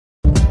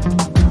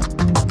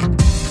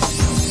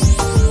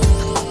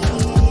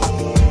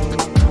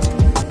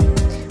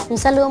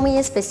saludo muy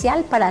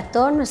especial para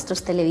todos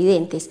nuestros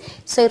televidentes.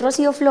 Soy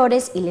Rocío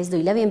Flores y les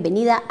doy la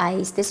bienvenida a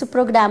su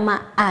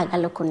programa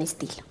Hágalo con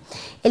Estilo.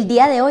 El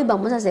día de hoy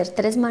vamos a hacer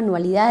 3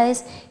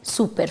 manualidades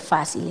súper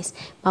fáciles.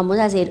 Vamos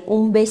a hacer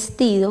un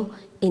vestido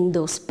en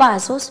 2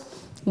 pasos,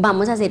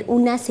 vamos a hacer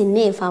una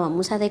cenefa,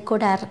 vamos a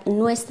decorar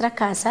nuestra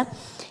casa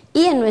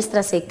y en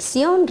nuestra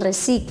sección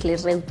Recicle,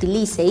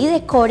 Reutilice y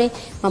Decore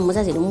vamos a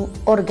hacer un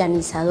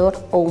organizador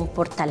o un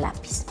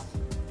portalápiz.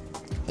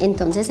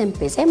 Entonces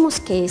empecemos,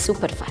 que es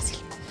súper fácil.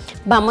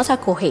 Vamos a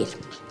coger,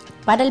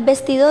 para el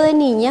vestido de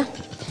niña,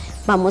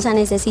 vamos a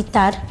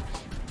necesitar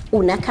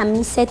una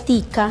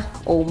camisetica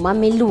o un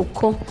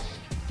mameluco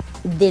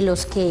de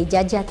los que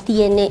ella ya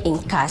tiene en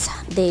casa,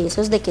 de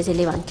esos de que se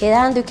le van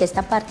quedando y que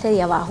esta parte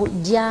de abajo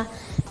ya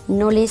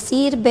no le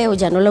sirve o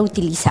ya no la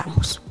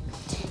utilizamos.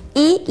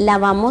 Y la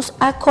vamos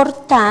a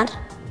cortar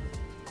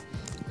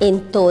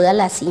en toda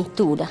la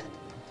cintura.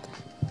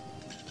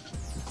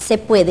 Se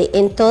puede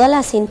en toda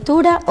la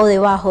cintura o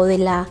debajo de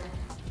la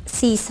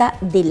sisa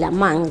de la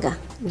manga,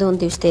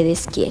 donde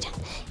ustedes quieran.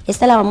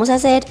 Esta la vamos a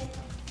hacer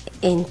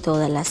en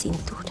toda la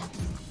cintura.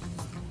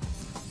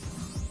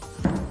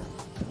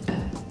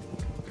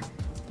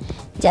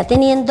 Ya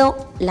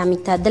teniendo la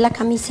mitad de la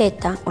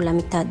camiseta o la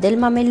mitad del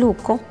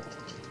mameluco,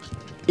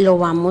 lo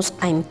vamos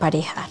a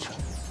emparejar.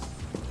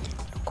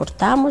 Lo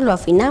cortamos, lo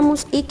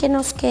afinamos y que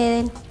nos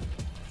queden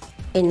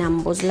en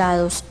ambos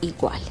lados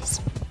iguales.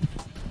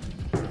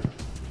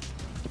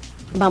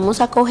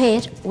 Vamos a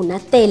coger una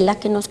tela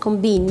que nos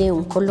combine,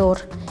 un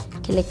color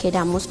que le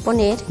queramos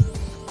poner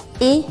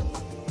y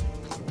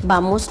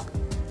vamos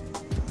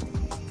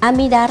a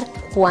mirar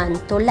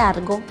cuánto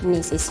largo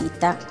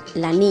necesita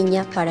la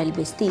niña para el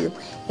vestido.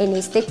 En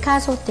este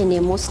caso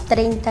tenemos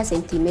 30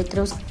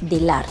 centímetros de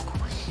largo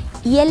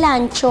y el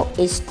ancho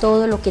es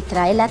todo lo que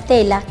trae la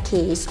tela,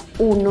 que es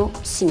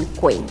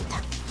 1,50.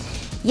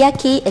 Y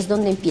aquí es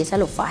donde empieza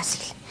lo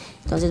fácil.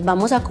 Entonces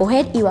vamos a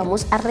coger y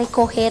vamos a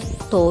recoger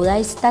toda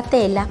esta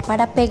tela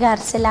para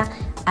pegársela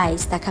a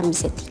esta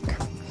camisetica.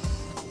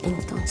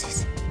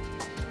 Entonces,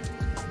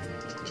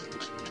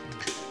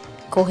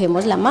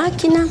 cogemos la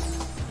máquina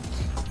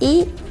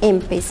y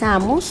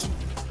empezamos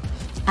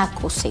a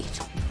coser.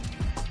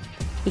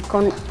 Y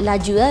con la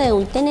ayuda de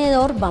un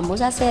tenedor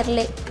vamos a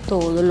hacerle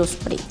todos los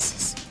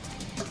prenses.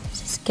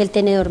 Entonces, que el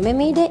tenedor me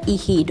mire y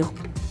giro.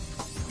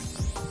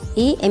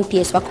 Y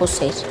empiezo a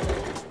coser.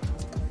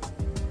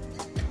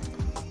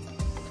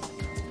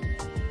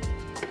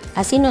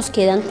 Así nos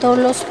quedan todos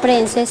los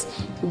prenses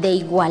de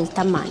igual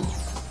tamaño.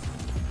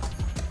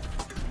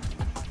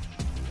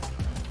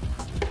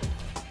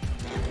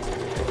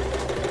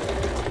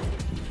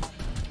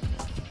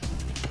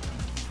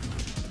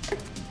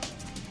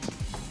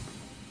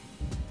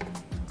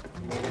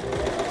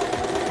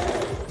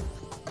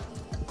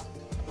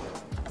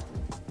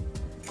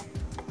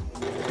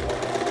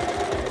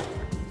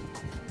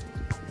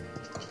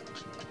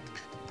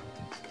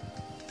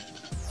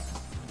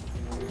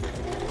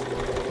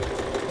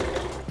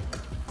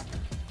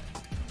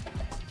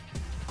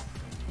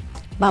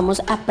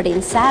 Vamos a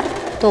prensar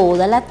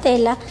toda la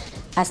tela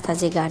hasta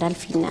llegar al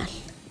final.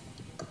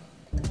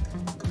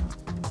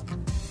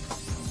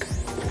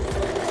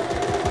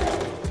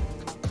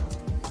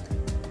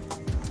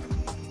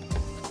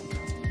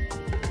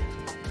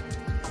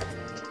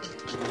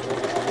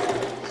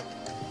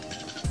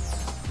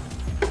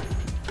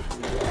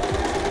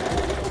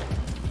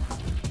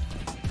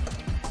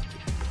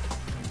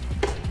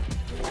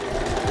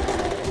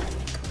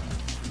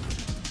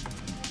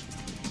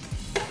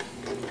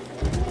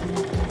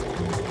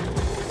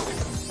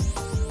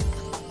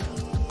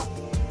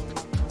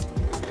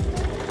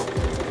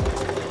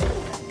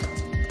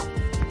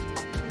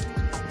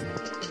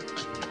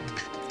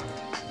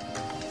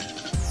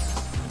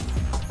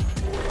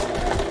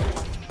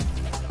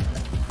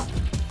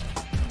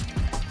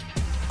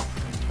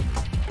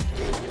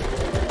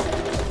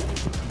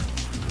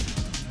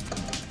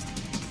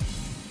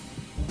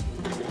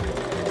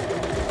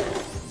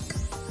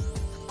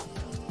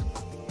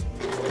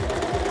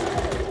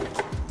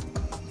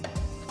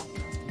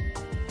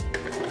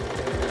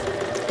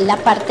 La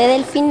parte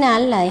del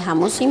final la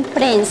dejamos sin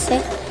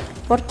prense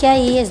porque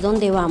ahí es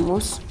donde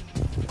vamos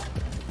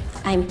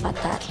a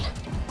empatarla.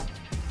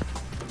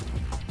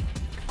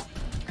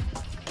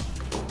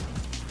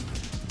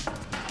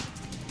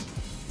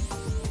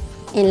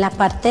 En la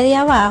parte de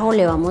abajo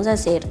le vamos a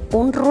hacer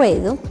un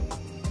ruedo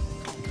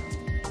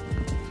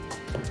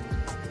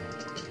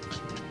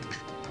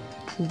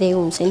de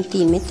 1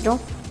 centímetro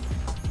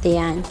de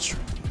ancho,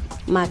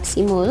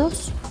 máximo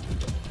 2.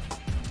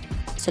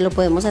 Se lo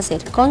podemos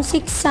hacer con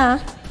zigzag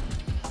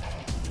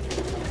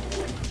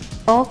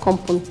o con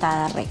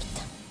puntada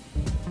recta.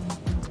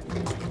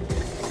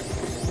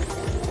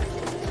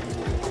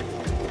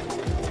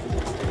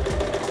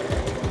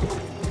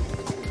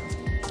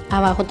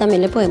 Abajo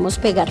también le podemos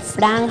pegar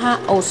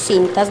franja o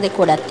cintas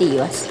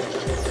decorativas.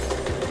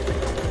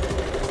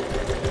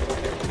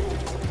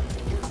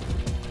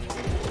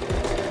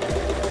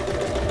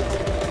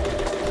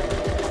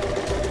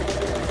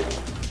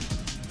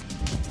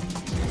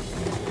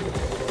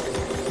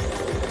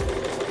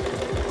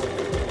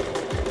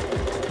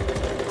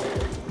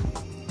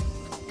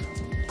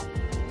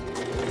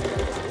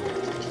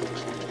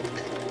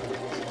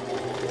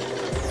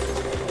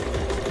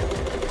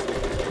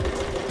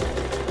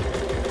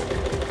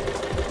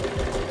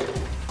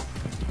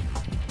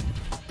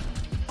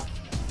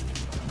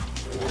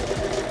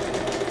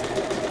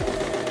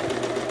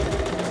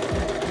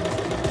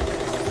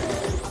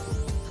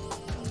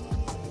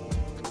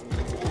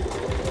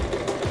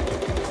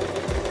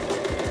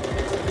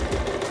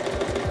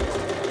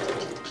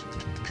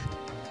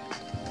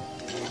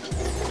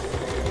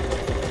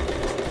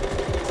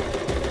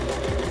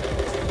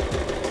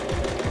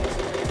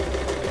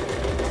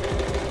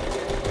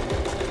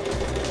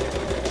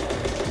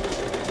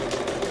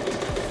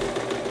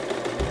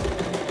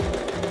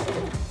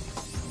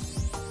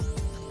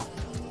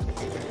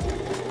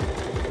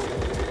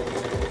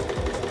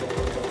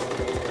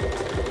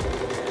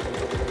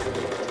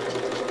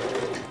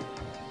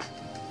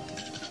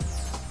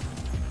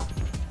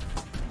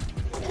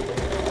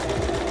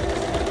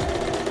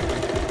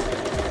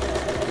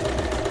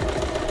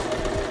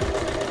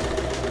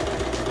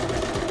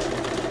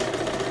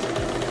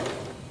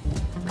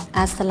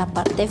 hasta la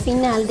parte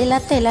final de la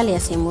tela le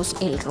hacemos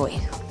el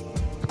ruedo.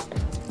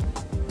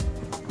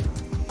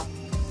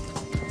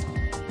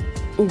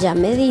 Ya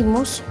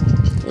medimos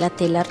la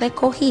tela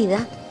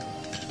recogida,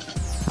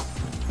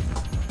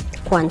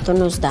 cuánto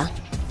nos da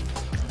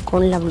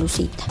con la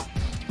blusita.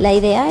 La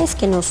idea es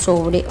que nos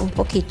sobre un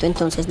poquito,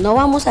 entonces no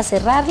vamos a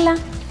cerrarla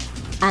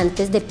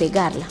antes de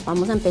pegarla,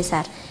 vamos a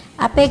empezar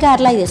a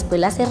pegarla y después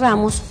la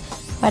cerramos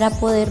para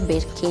poder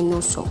ver qué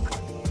nos sobra.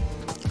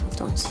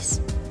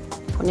 Entonces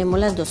ponemos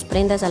las dos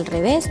prendas al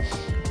revés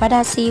para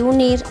así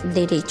unir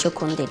derecho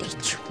con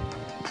derecho.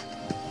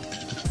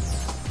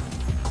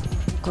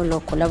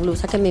 Coloco la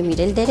blusa que me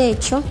mire el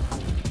derecho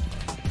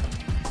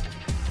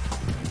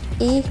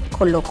y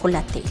coloco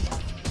la tela.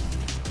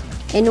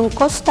 En un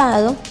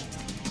costado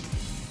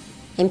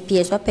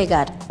empiezo a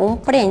pegar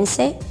un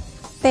prense,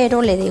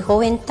 pero le dejo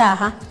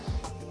ventaja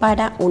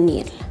para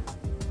unirla.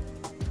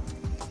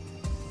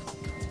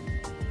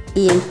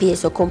 Y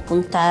empiezo con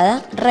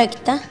puntada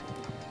recta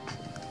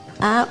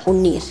a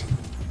unir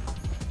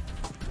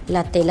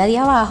la tela de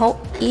abajo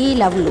y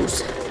la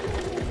blusa.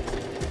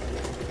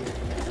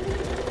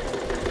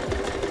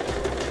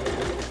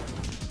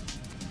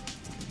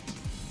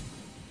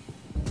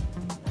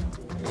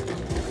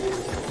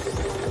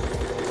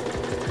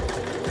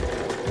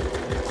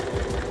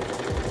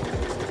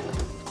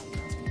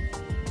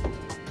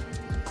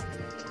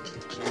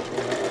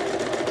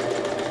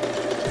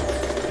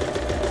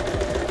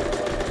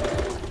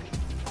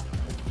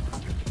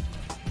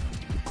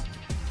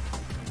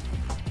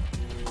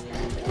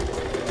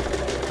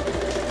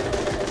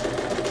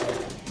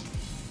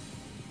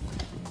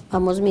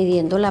 Vamos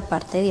midiendo la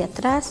parte de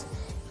atrás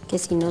que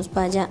sí nos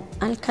vaya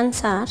a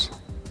alcanzar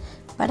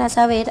para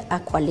saber a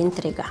cuál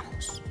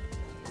entregamos.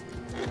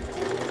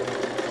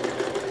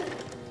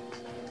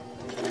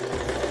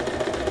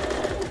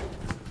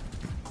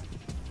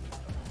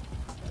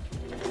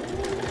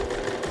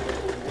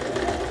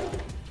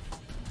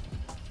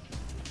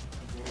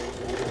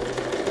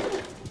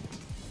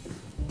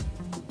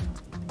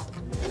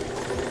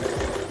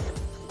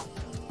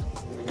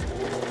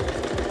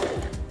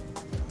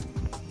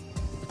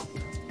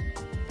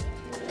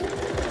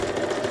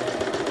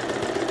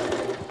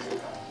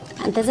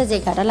 Antes de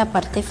llegar a la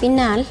parte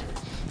final,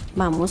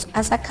 vamos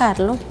a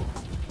sacarlo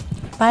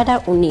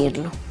para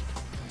unirlo.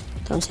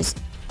 Entonces,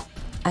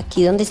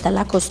 aquí donde está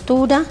la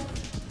costura,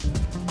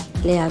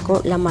 le hago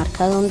la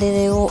marca donde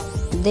debo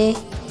de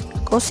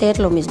coser,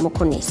 lo mismo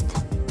con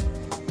esta.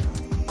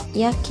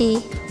 Y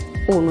aquí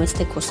uno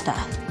este costado.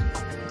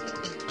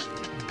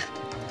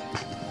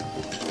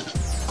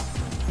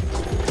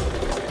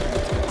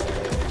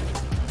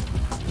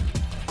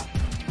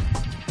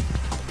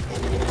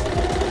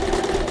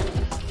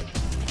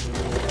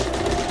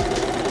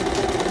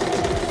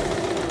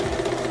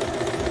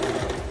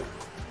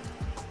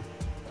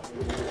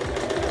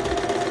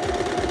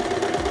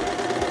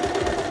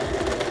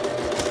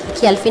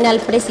 Aquí al final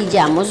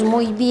presillamos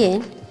muy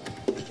bien,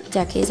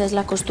 ya que esa es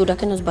la costura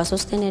que nos va a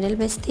sostener el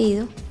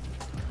vestido,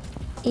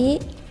 y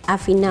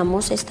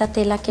afinamos esta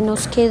tela que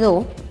nos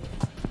quedó,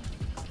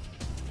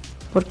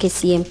 porque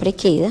siempre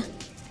queda.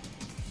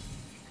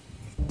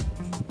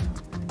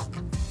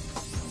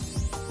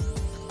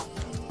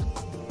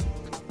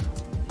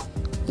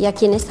 Y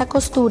aquí en esta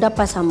costura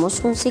pasamos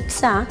un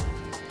zigzag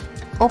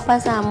o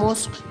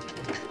pasamos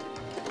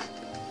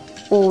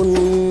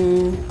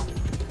un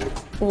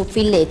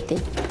filete.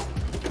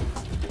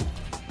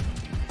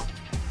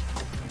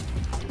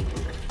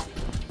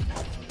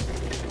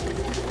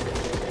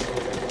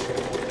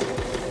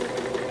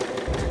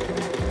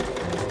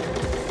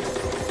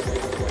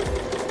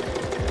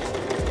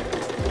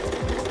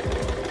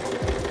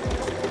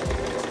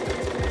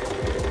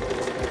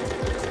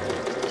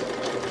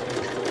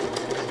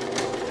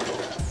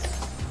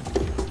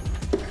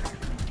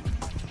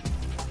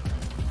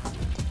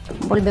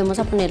 Volvemos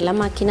a poner la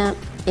máquina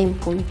en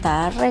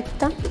puntada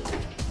recta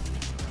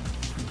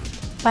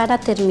para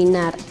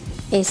terminar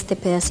este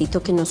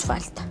pedacito que nos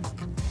falta,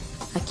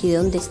 aquí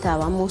donde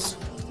estábamos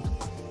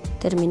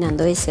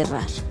terminando de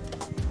cerrar.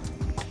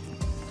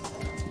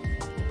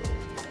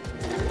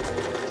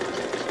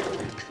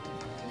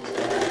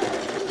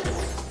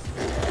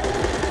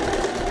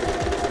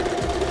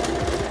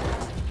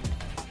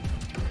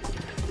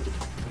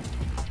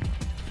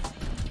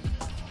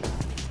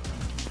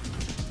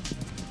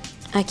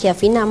 Aquí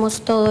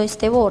afinamos todo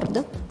este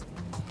borde,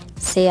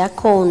 sea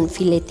con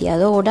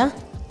fileteadora,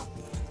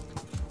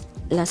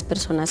 las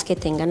personas que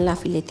tengan la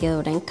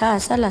fileteadora en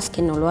casa, las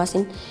que no lo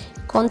hacen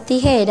con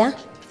tijera,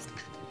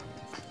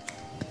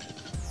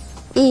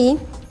 y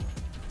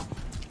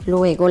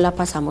luego la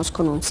pasamos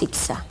con un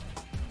zigzag.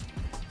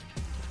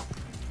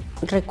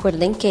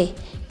 Recuerden que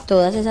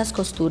todas esas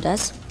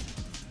costuras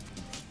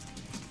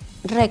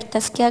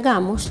rectas que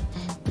hagamos,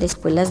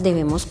 después las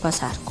debemos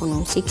pasar con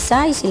un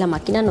zigzag, y si la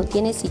máquina no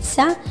tiene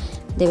zigzag,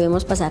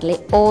 debemos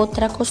pasarle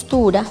otra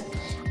costura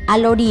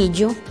al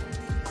orillo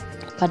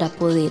para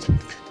poder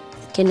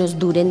que nos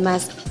duren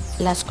más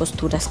las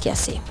costuras que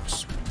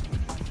hacemos.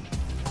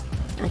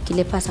 Aquí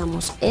le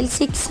pasamos el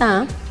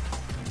zigzag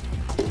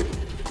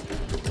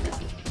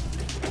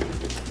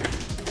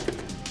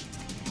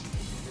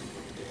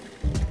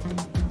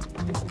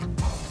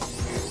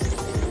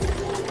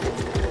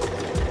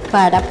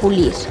para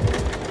pulir.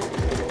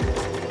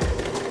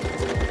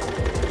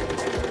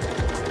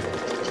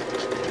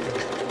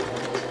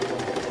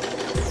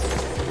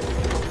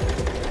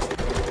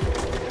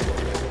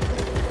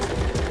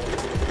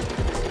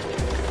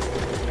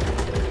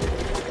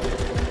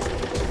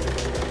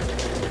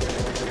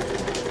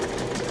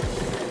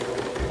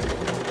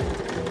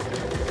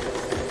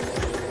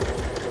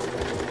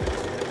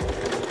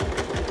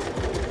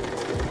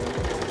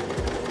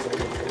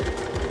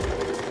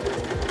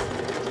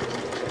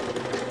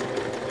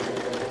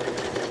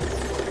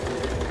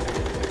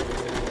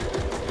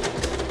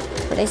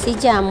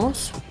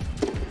 Presillamos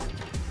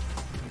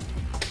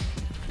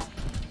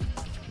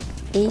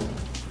y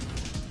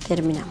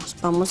terminamos.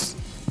 Vamos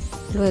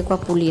luego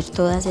a pulir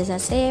todas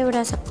esas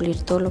hebras, a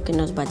pulir todo lo que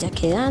nos vaya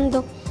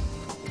quedando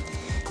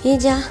y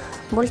ya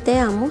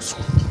volteamos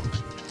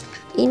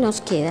y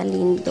nos queda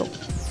lindo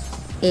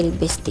el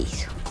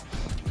vestido.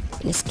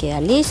 Les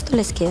queda listo,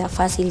 les queda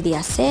fácil de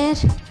hacer.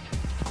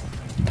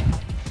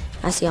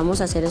 Así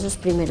vamos a hacer esos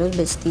primeros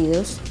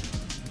vestidos.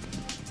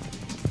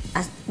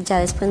 Ya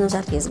después nos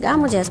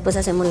arriesgamos, ya después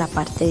hacemos la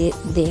parte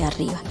de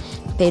arriba.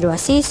 Pero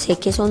así sé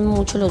que son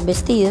muchos los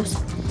vestidos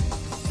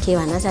que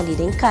van a salir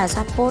en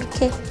casa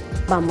porque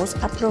vamos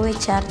a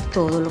aprovechar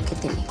todo lo que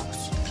tenemos.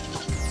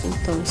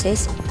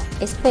 Entonces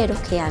espero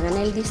que hagan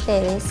el de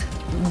ustedes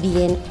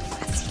bien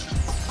fácil.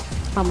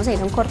 Vamos a ir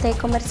a un corte de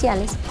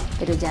comerciales,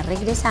 pero ya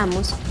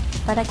regresamos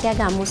para que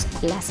hagamos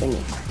la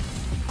cenefa.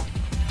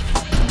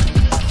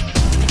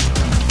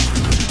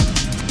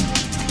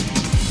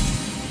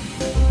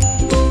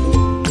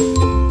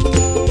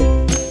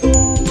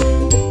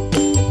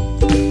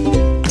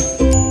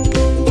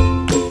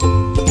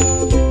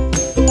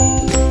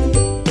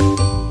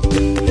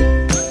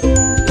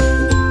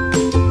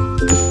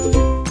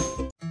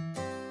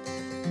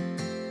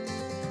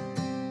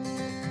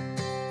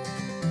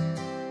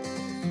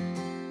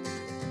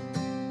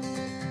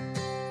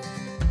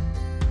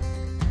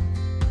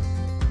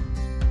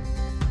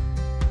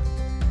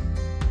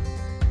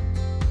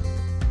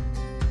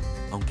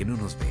 Aunque no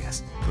nos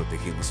veas,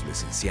 protegemos lo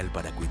esencial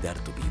para cuidar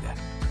tu vida.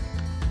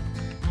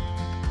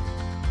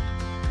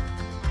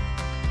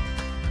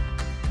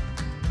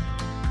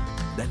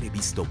 Dale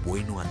visto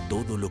bueno a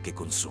todo lo que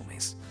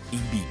consumes.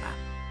 INVIMA,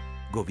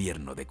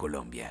 Gobierno de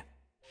Colombia.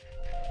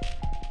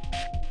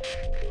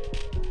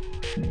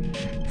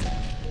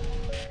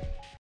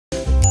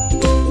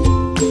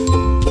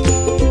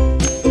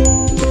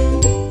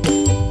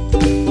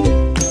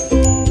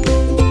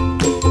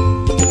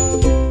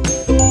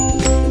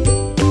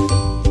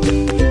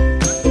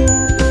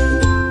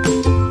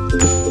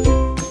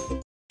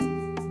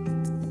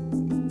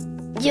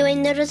 Yo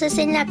vendo rosas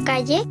en la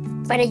calle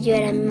para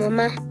ayudar a mi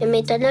mamá. Me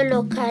meto a los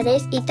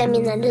locales y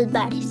también a los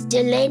bares.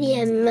 Yo le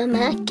diría a mi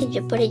mamá que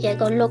yo por ella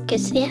hago lo que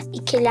sea y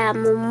que la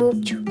amo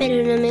mucho.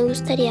 Pero no me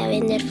gustaría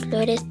vender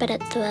flores para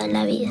toda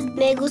la vida.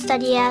 Me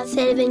gustaría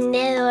ser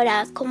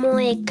vendedora como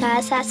de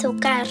casas o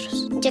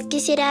carros. Yo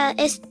quisiera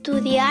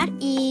estudiar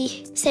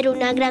y ser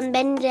una gran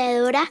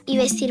vendedora y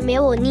vestirme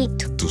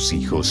bonito. Tus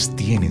hijos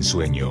tienen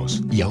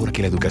sueños y ahora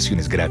que la educación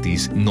es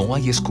gratis, no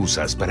hay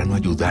excusas para no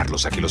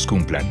ayudarlos a que los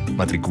cumplan.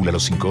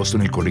 Matricúlalos sin costo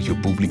en el colegio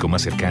público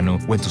más cercano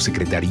o en tu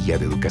Secretaría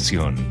de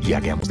Educación y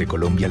hagamos de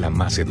Colombia la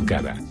más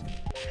educada.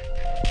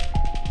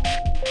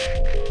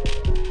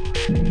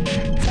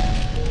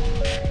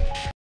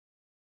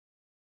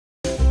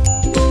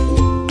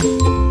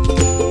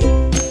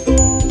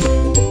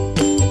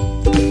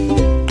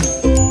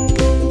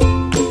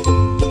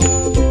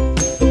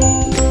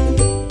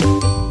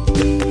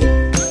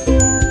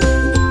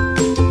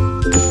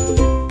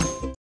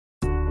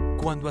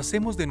 Cuando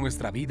hacemos de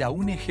nuestra vida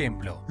un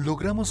ejemplo,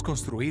 logramos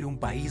construir un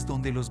país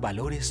donde los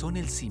valores son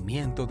el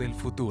cimiento del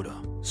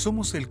futuro.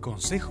 Somos el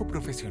Consejo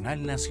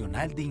Profesional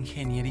Nacional de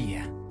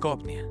Ingeniería,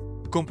 COPNIA.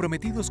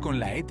 Comprometidos con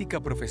la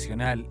ética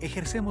profesional,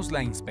 ejercemos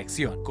la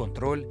inspección,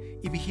 control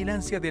y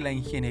vigilancia de la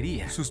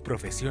ingeniería, sus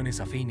profesiones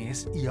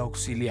afines y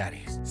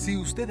auxiliares. Si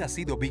usted ha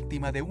sido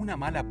víctima de una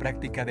mala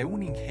práctica de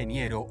un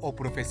ingeniero o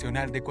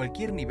profesional de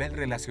cualquier nivel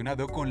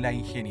relacionado con la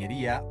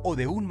ingeniería o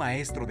de un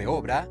maestro de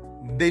obra,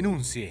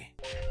 denuncie.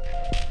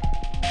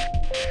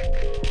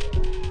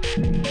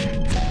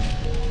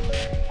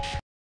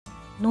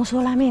 No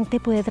solamente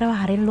puede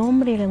trabajar el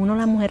hombre, uno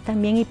la mujer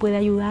también y puede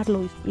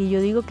ayudarlo. Y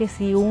yo digo que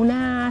si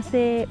una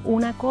hace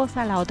una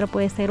cosa, la otra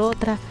puede ser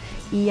otra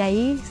y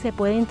ahí se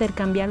puede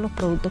intercambiar los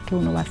productos que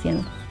uno va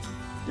haciendo.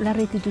 La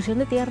restitución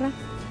de tierra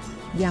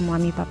llamó a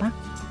mi papá.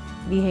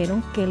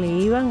 Dijeron que le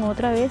iban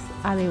otra vez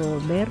a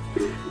devolver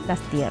las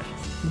tierras.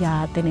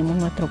 Ya tenemos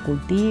nuestro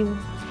cultivo,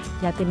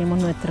 ya tenemos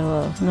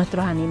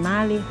nuestros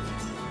animales.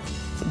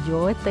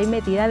 Yo estoy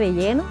metida de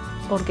lleno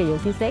porque yo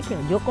sí sé que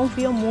yo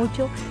confío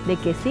mucho de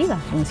que sí va a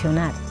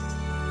funcionar.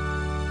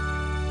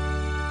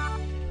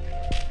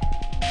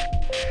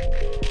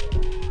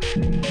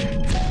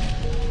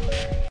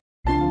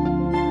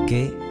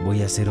 ¿Qué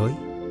voy a hacer hoy?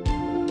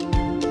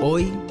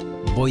 Hoy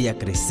voy a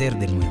crecer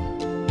de nuevo.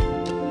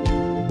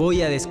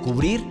 Voy a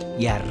descubrir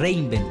y a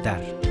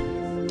reinventar.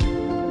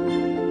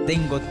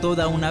 Tengo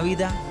toda una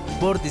vida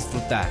por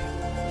disfrutar.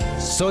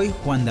 Soy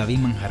Juan David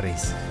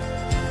Manjarres,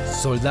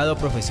 soldado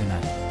profesional,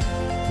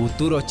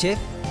 futuro chef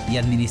y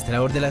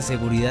administrador de la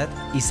seguridad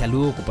y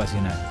salud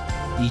ocupacional.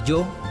 Y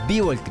yo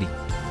vivo el CRI.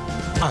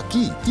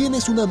 Aquí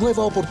tienes una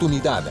nueva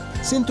oportunidad.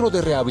 Centro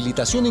de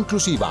Rehabilitación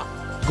Inclusiva.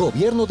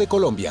 Gobierno de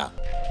Colombia.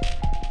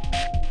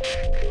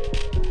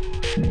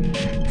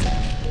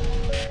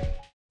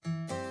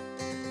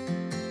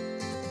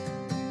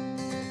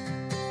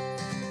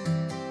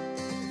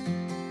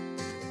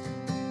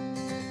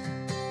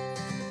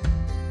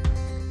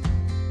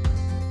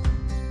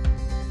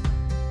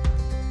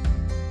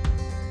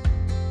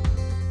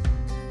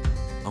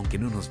 Aunque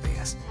no nos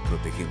veas,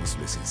 protegemos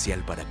lo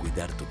esencial para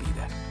cuidar tu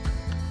vida.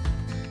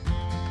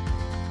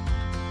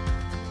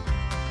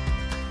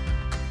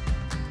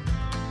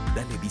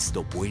 Dale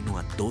visto bueno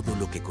a todo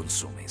lo que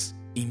consumes.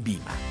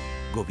 INVIMA,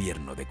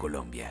 Gobierno de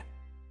Colombia.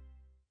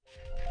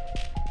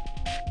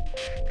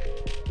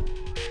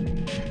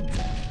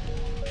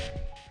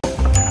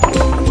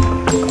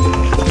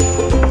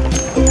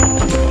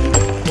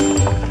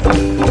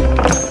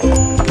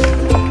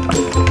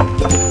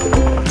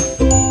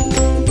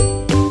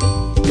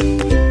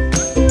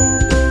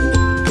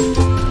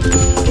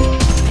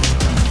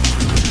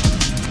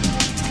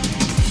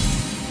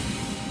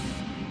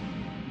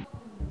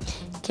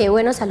 Qué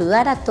bueno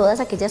saludar a todas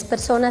aquellas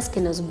personas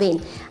que nos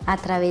ven a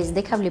través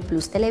de Cable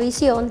Plus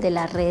Televisión, de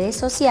las redes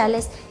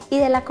sociales y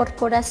de la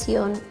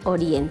Corporación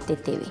Oriente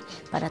TV.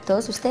 Para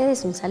todos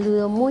ustedes un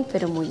saludo muy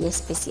pero muy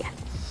especial.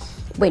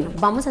 Bueno,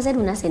 vamos a hacer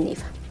una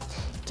cenefa.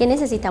 ¿Qué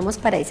necesitamos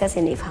para esa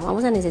cenefa?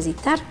 Vamos a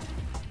necesitar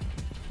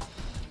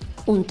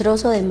un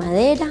trozo de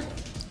madera,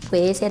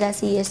 puede ser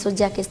así estos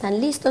ya que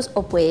están listos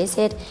o puede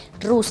ser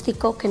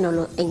rústico que no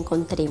lo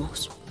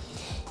encontremos.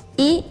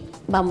 Y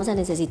vamos a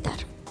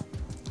necesitar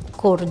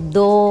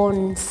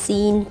cordón,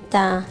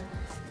 cinta,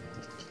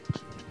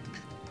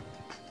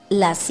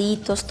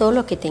 lacitos, todo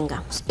lo que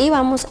tengamos. Y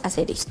vamos a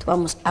hacer esto,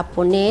 vamos a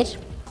poner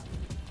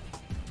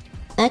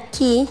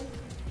aquí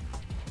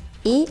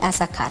y a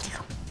sacarlo.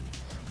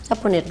 Vamos a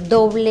poner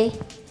doble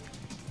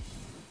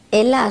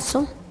el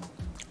lazo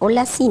o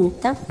la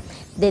cinta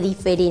de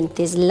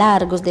diferentes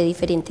largos, de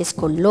diferentes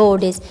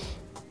colores.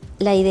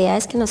 La idea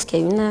es que nos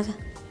quede una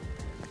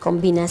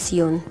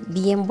combinación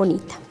bien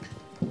bonita.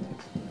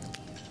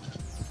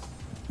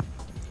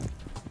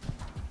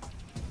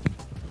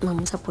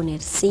 Vamos a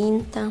poner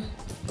cinta.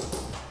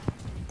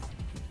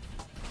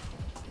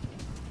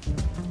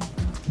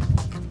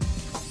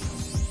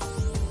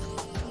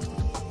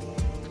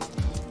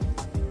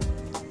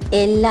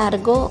 El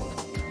largo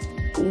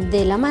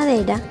de la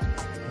madera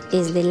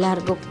es del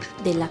largo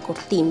de la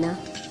cortina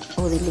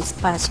o del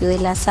espacio de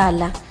la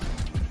sala,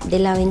 de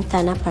la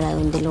ventana para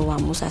donde lo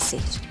vamos a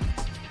hacer.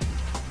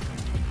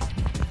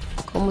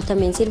 Como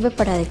también sirve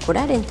para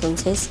decorar,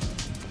 entonces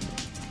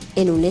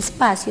en un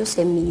espacio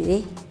se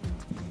mide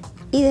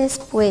y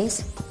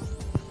después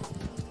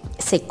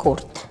se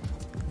corta.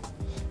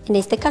 En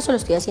este caso lo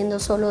estoy haciendo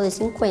solo de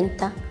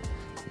 50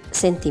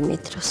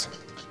 centímetros.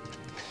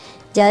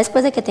 Ya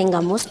después de que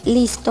tengamos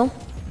listo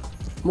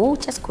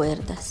muchas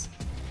cuerdas,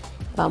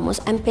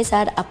 vamos a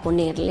empezar a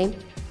ponerle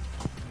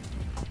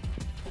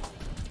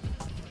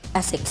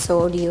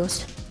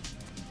accesorios,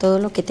 todo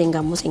lo que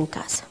tengamos en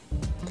casa.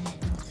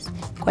 Entonces,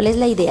 ¿cuál es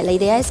la idea? La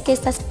idea es que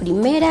estas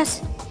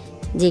primeras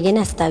lleguen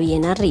hasta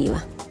bien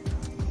arriba.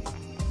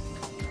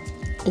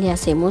 Le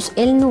hacemos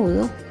el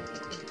nudo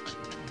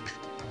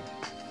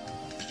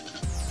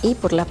y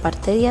por la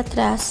parte de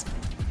atrás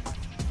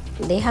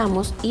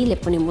dejamos y le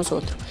ponemos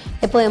otro.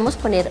 Le podemos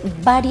poner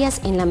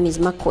varias en la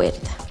misma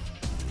cuerda.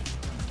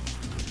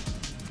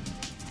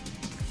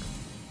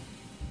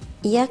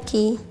 Y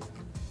aquí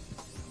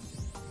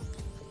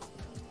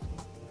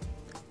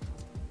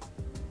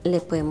le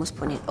podemos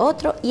poner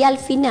otro y al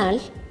final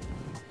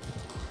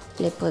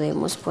le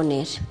podemos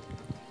poner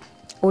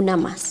una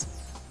más.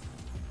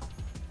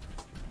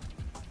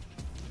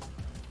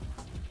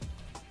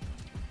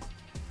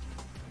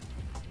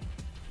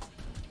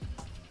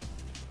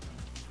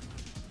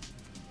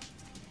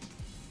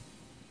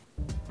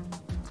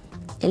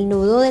 El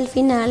nudo del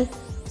final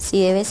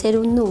sí debe ser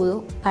un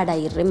nudo para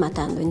ir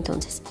rematando.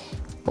 Entonces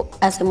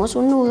hacemos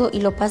un nudo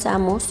y lo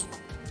pasamos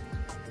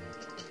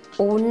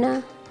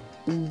una,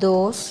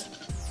 dos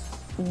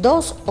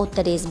o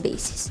tres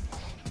veces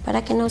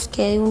para que nos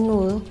quede un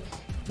nudo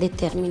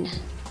determinado.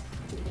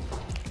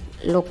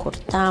 Lo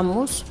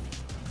cortamos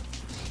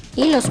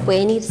y los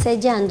pueden ir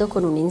sellando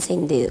con un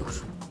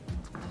encendedor.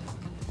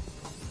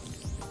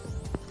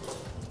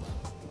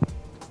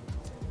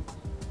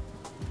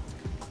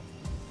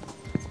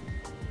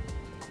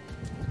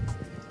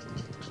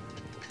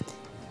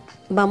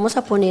 Vamos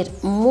a poner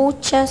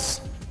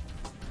muchas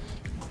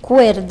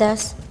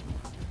cuerdas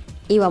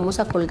y vamos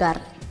a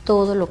colgar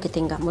todo lo que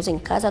tengamos en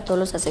casa, todos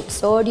los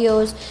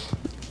accesorios.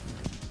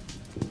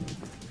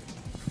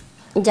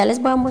 Ya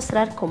les voy a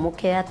mostrar cómo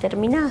queda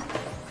terminado.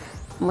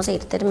 Vamos a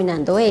ir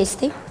terminando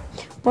este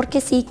porque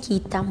sí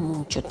quita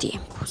mucho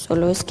tiempo.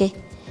 Solo es que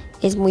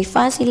es muy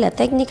fácil la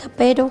técnica,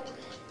 pero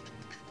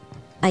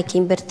hay que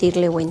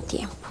invertirle buen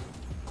tiempo.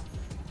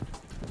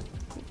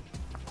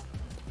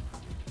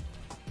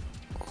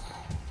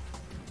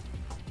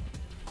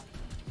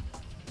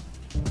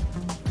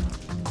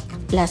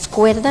 Las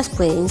cuerdas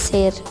pueden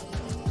ser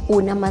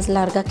una más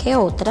larga que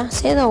otra,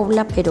 se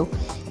dobla, pero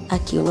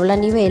aquí uno la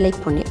nivela y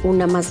pone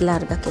una más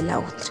larga que la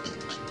otra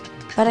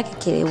para que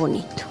quede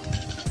bonito.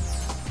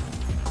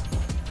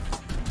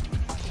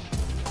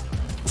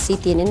 Si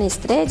tienen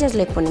estrellas,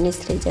 le ponen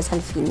estrellas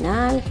al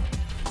final,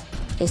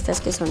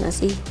 estas que son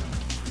así.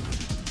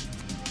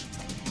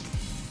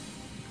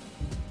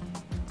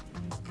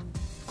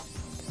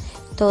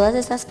 Todas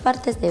esas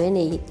partes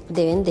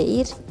deben de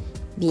ir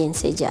bien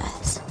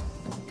selladas.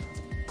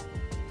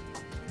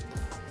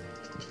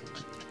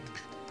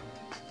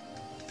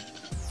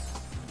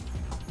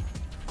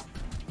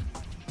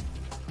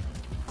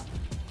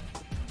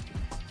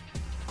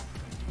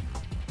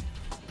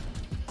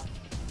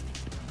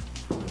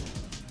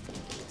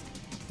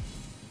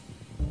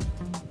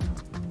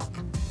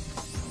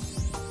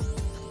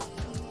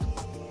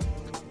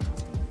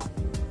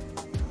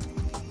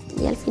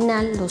 Y al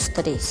final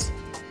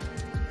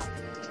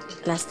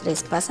las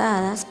tres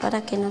pasadas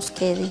para que nos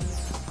quede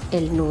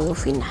el nudo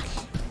final.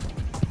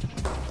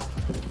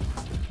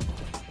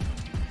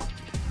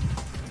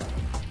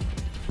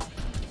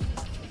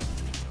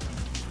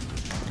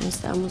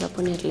 Esta vamos a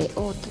ponerle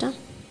otra.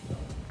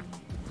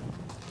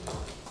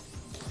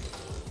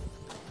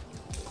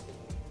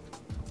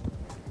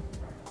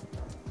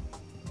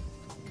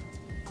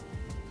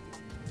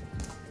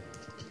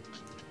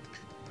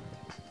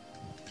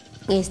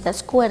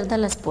 Estas cuerdas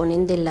las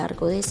ponen de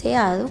largo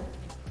deseado,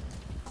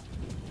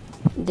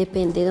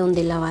 depende de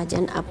donde la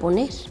vayan a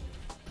poner.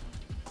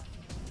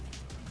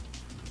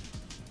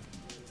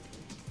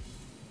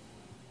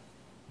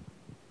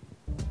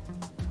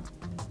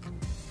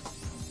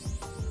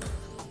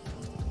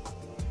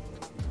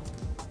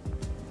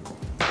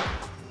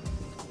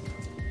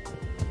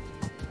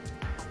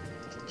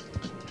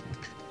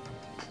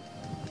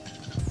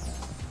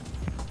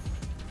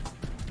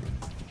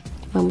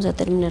 Vamos a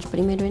terminar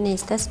primero en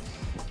estas.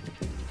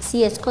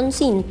 Si es con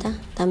cinta,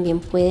 también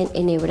pueden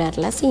enhebrar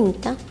la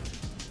cinta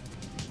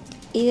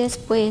y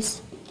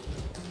después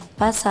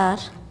pasar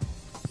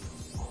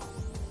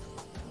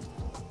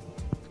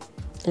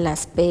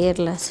las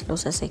perlas,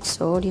 los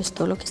accesorios,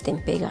 todo lo que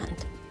estén pegando.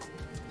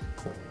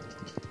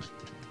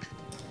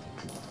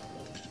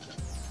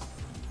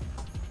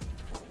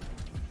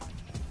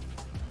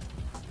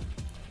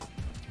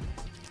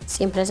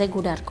 Siempre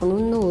asegurar con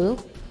un nudo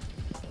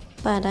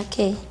para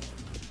que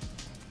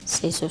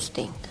se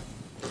sostenga.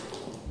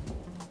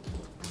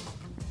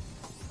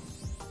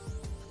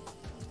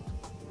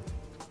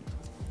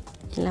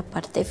 En la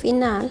parte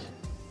final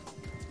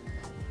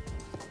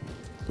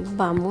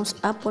vamos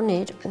a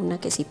poner una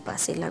que sí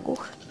pase la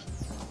aguja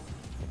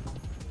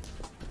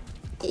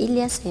y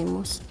le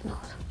hacemos nudo.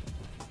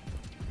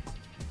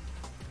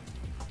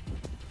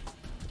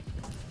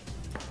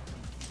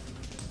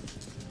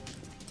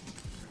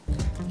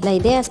 La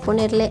idea es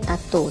ponerle a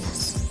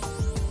todas.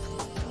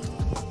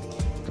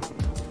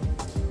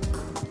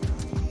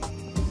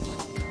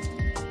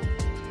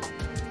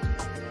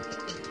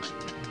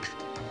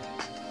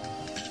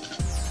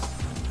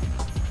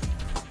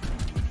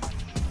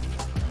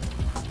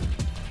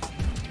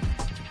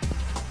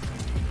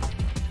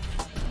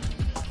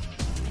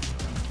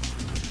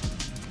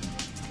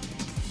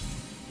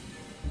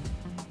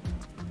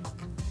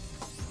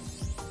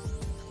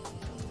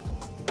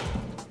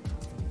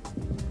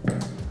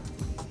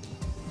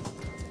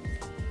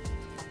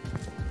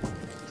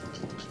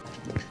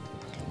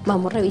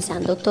 Vamos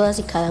revisando todas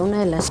y cada una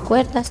de las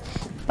cuerdas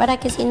para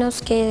que sí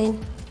nos queden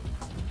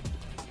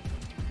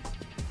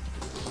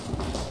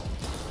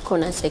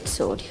con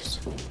accesorios.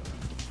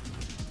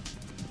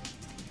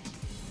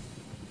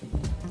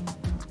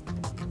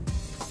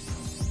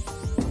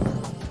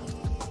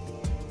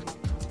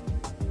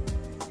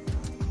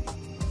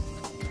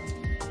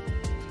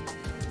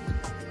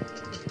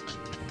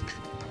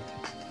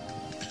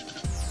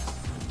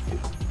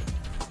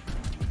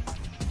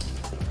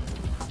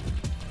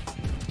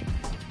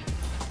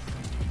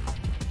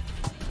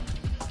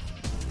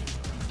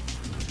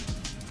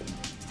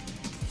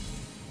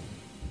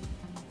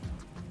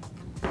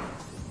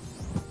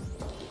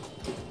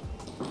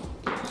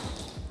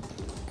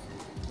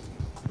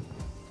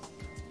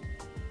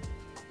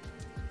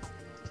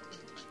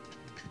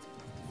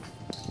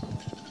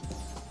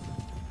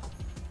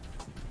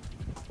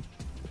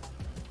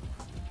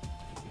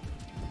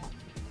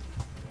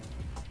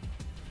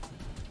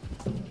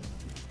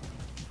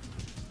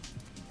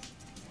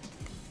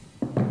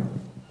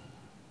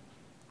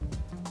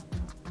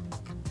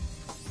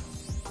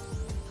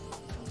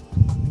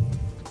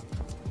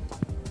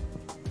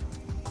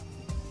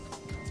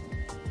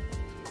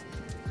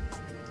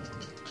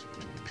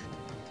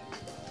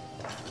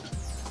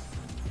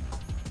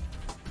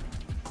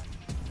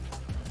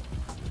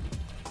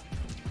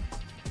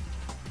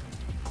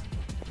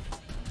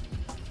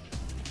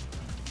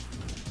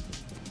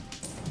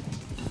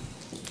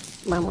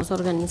 Vamos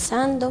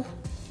organizando,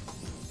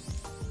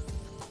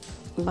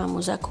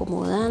 vamos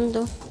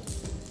acomodando.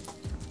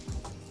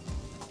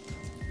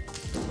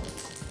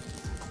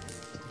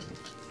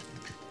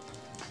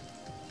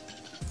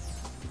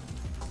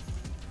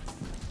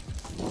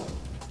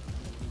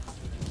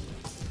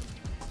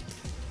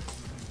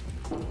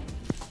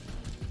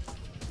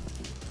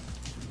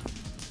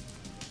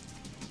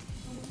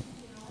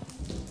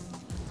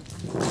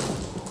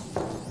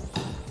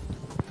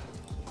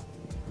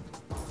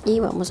 Y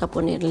vamos a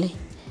ponerle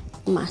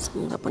más,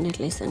 vamos a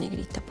ponerle esta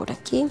negrita por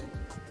aquí.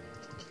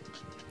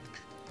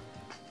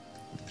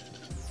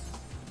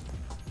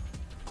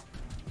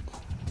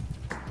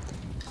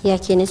 Y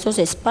aquí en estos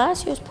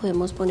espacios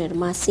podemos poner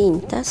más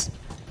cintas.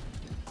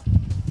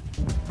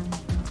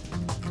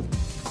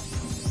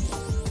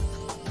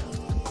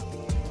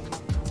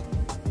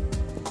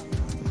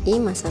 Y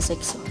más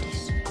accesorios.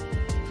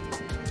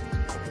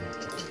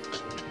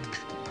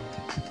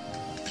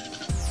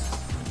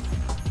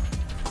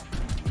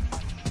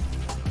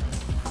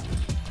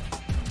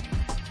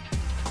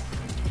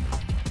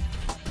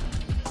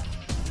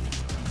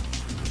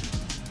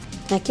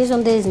 Aquí es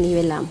donde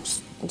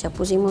desnivelamos. Ya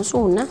pusimos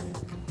una,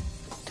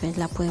 entonces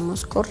la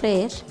podemos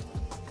correr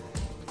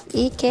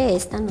y que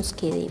esta nos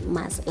quede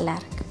más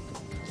larga.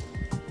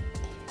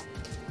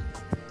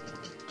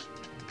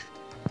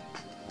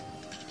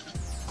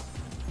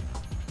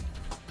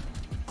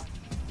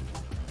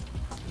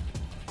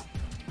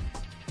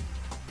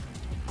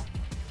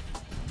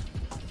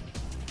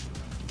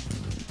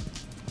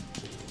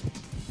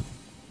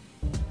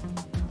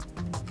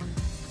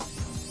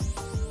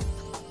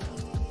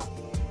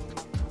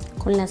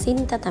 Con la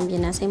cinta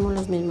también hacemos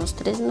los mismos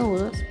 3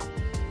 nudos.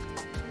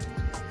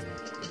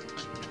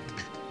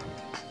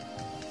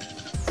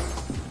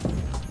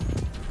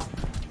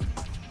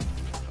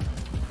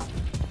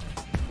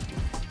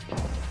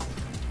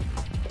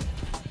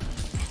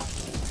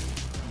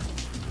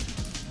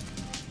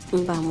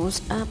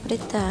 Vamos a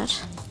apretar,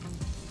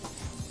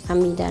 a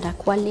mirar a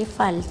cuál le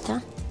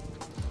falta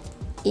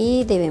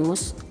y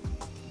debemos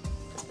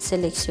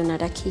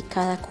seleccionar aquí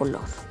cada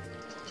color.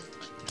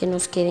 Que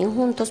nos queden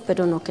juntos,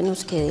 pero no que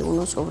nos quede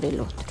uno sobre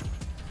el otro.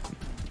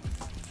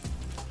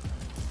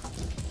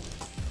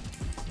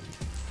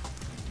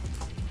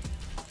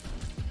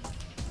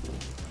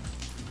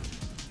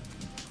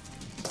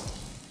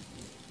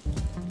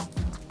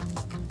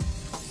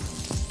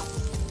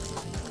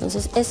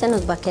 Entonces este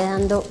nos va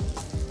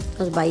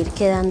a ir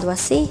quedando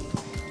así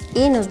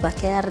y nos va a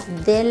quedar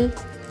del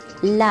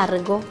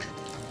largo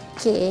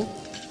que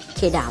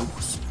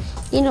queramos.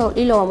 Y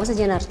lo vamos a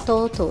llenar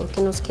todo,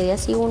 que nos quede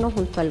así uno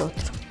junto al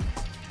otro.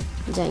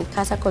 Ya en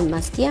casa con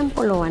más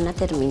tiempo lo van a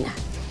terminar.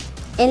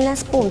 En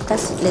las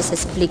puntas les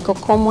explico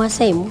cómo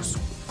hacemos.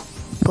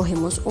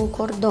 Cogemos un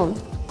cordón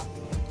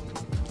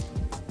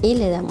y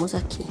le damos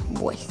aquí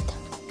vuelta.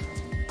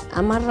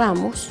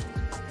 Amarramos.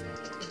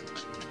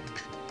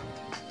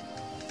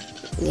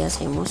 Le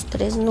hacemos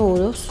 3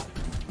 nudos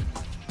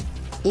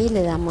y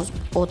le damos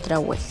otra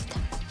vuelta.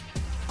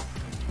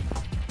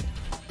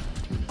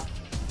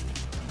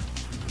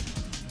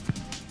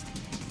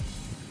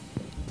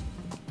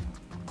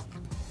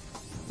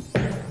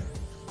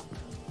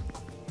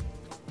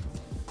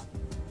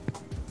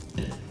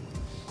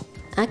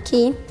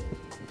 Aquí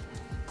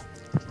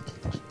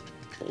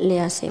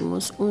le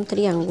hacemos un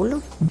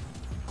triángulo.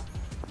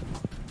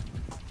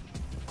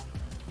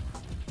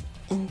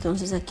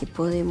 Entonces aquí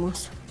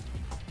podemos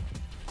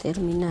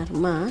terminar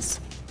más,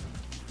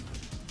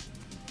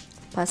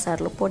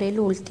 pasarlo por el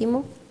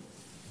último.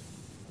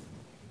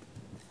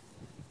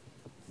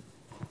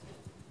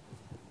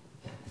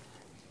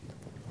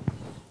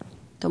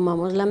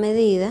 Tomamos la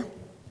medida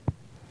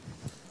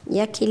y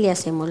aquí le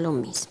hacemos lo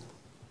mismo.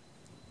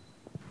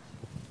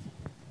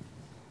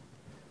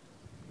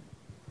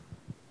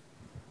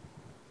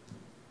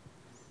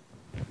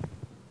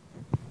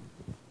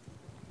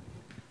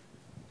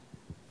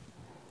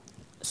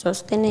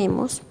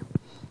 Sostenemos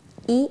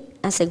y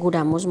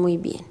aseguramos muy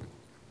bien.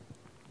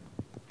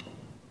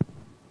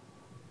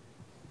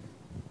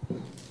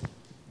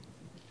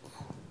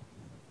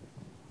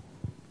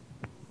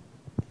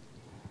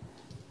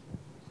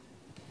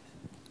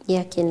 Y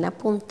aquí en la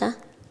punta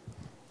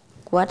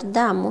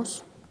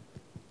guardamos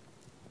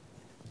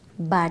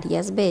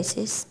varias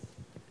veces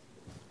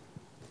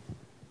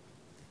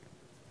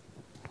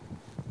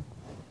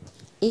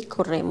y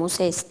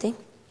corremos este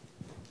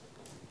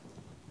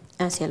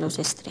hacia los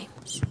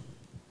extremos.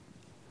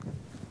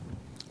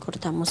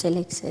 Cortamos el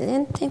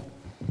excedente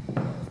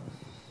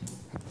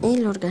y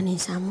lo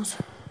organizamos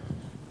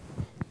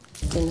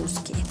que nos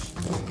quede.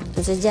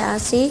 Entonces ya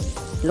así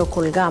lo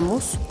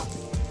colgamos,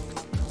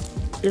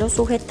 lo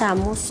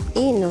sujetamos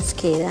y nos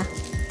queda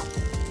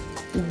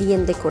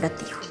bien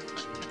decorativo.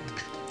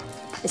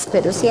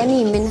 Espero se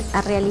animen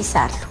a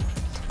realizarlo.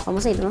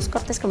 Vamos a ir a unos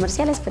cortes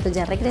comerciales, pero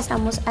ya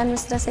regresamos a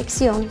nuestra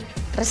sección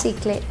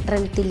Recicle,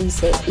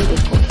 Reutilice y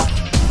Decore.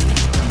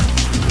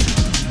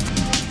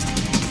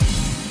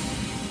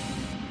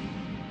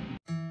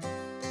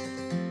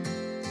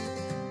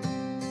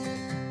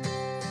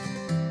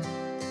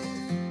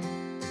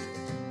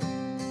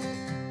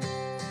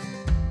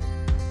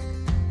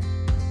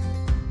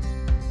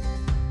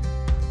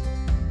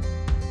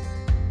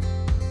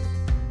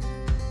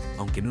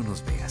 Aunque no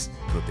nos veas,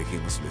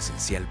 protegemos lo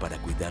esencial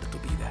para cuidar tu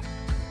vida.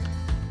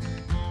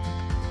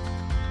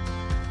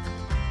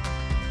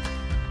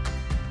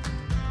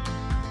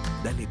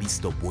 Dale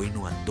visto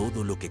bueno a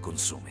todo lo que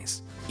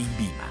consumes.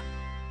 INVIMA,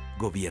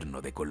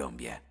 Gobierno de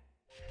Colombia.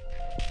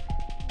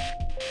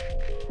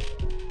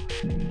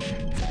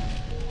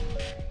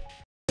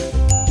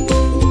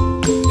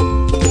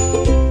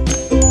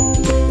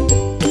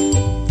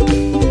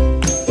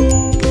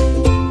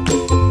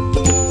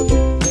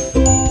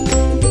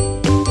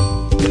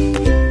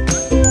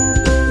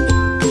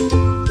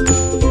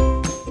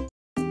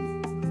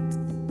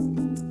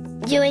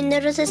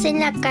 rosas en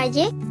la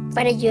calle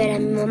para ayudar a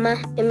mi mamá.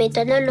 Me meto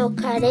a los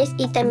locales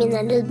y también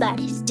a los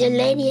bares. Yo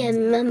le diría a mi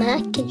mamá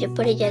que yo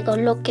por ella hago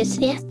lo que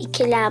sea y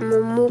que la amo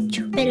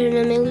mucho, pero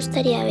no me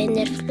gustaría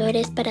vender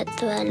flores para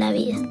toda la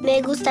vida.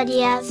 Me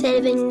gustaría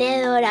ser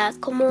vendedora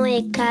como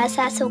de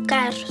casas o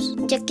carros.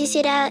 Yo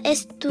quisiera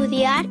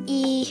estudiar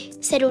y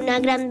ser una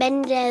gran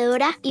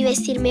vendedora y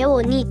vestirme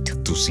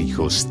bonito. Tus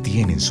hijos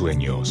tienen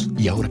sueños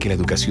y ahora que la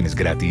educación es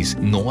gratis,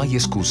 no hay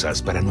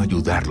excusas para no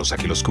ayudarlos a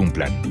que los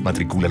cumplan.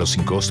 Matricúlalos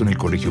sin costo en el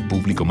colegio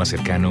público más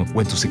cercano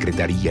o en tu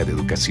Secretaría de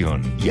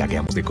Educación y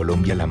hagamos de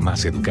Colombia la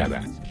más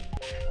educada.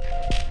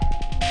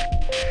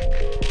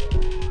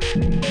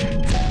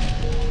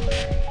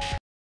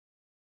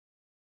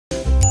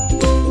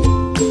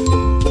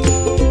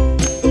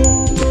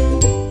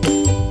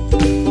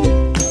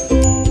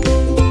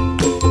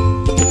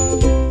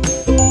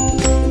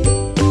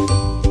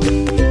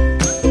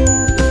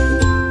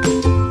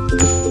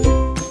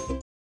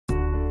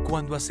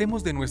 Cuando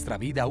hacemos de nuestra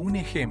vida un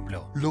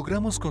ejemplo,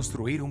 logramos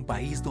construir un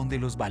país donde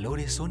los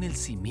valores son el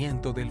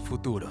cimiento del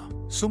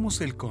futuro. Somos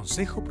el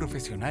Consejo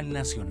Profesional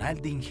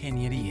Nacional de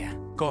Ingeniería,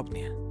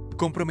 COPNIA.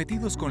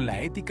 Comprometidos con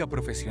la ética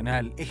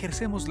profesional,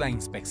 ejercemos la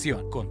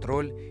inspección,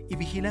 control y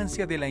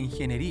vigilancia de la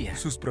ingeniería,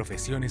 sus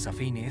profesiones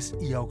afines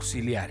y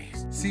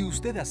auxiliares. Si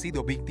usted ha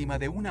sido víctima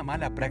de una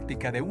mala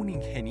práctica de un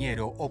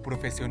ingeniero o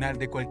profesional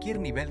de cualquier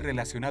nivel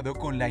relacionado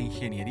con la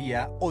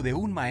ingeniería o de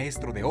un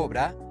maestro de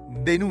obra,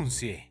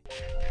 denuncie.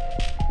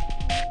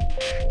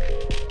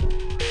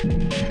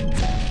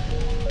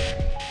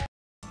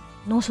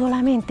 No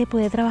solamente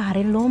puede trabajar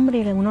el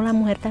hombre, uno la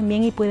mujer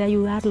también y puede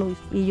ayudarlo.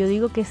 Y yo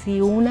digo que si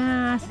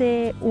una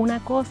hace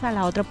una cosa,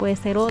 la otra puede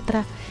ser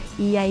otra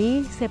y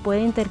ahí se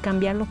puede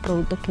intercambiar los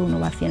productos que uno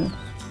va haciendo.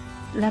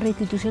 La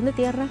restitución de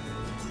tierra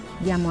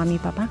llamó a mi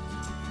papá.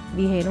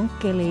 Dijeron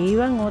que le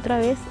iban otra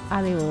vez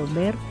a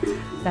devolver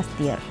las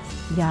tierras.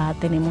 Ya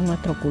tenemos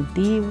nuestro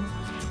cultivo,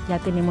 ya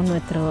tenemos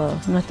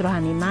nuestros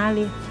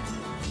animales.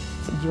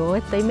 Yo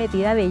estoy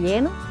metida de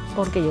lleno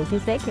porque yo sí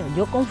sé que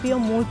yo confío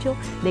mucho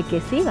de que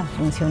sí va a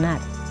funcionar.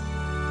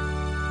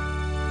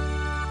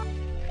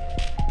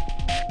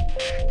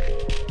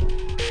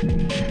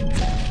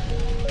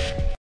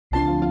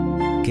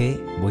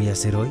 ¿Qué voy a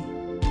hacer hoy?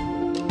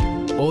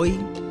 Hoy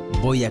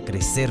voy a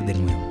crecer de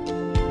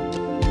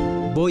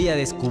nuevo. Voy a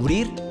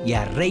descubrir y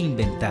a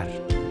reinventar.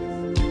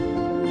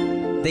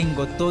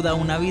 Tengo toda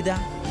una vida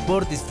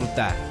por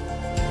disfrutar.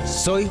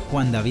 Soy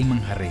Juan David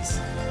Manjarrés,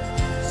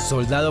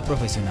 soldado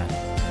profesional,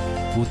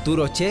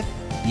 futuro chef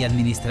y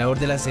administrador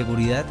de la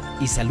seguridad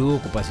y salud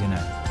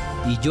ocupacional.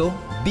 Y yo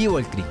vivo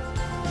el CRI.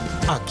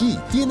 Aquí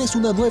tienes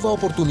una nueva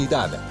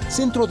oportunidad.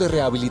 Centro de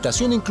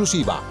Rehabilitación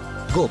Inclusiva.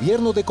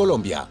 Gobierno de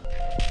Colombia.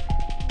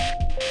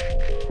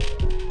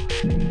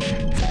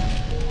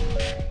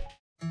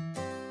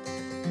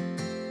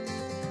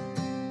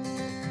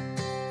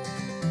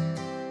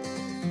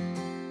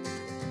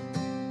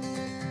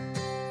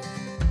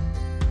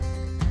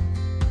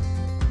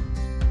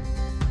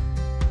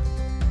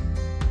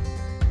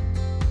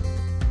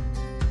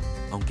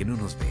 Aunque no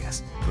nos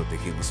veas,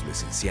 protegemos lo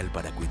esencial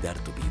para cuidar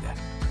tu vida.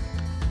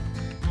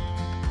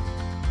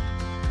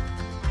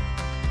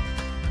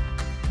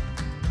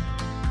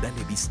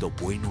 Dale visto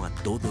bueno a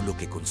todo lo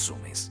que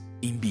consumes.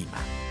 INVIMA,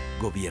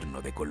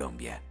 Gobierno de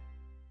Colombia.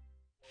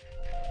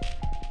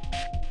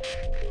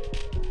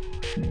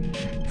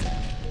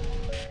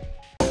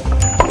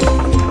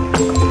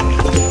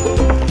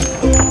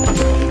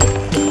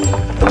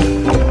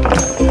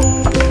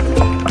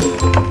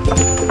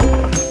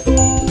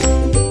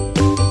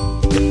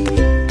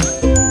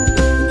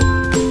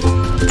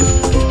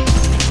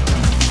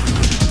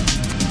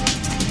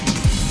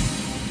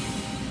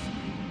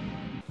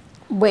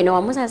 Bueno,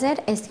 vamos a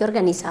hacer este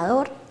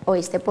organizador o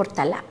este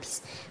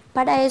portalápiz.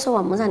 Para eso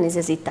vamos a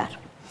necesitar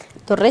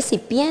 2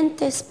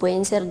 recipientes,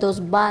 pueden ser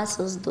 2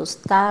 vasos, 2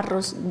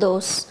 tarros,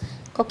 2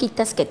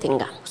 coquitas que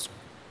tengamos.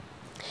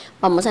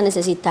 Vamos a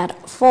necesitar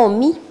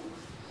foamy,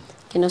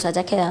 que nos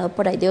haya quedado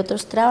por ahí de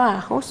otros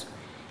trabajos.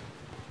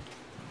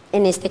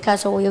 En este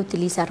caso voy a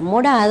utilizar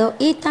morado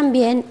y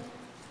también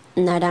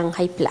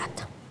naranja y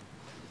plata.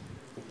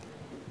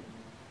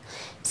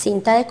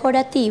 Cinta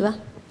decorativa.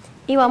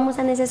 Y vamos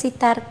a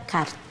necesitar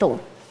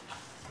cartón.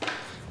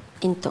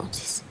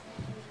 Entonces,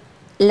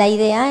 la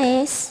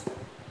idea es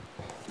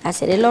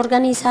hacer el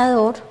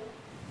organizador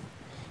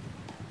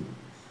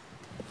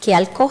que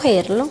al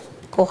cogerlo,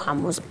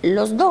 cojamos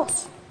los 2.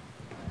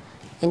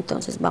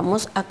 Entonces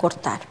vamos a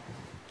cortar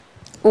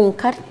un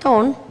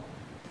cartón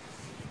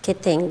que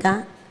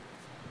tenga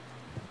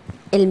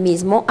el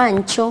mismo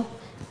ancho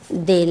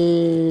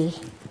de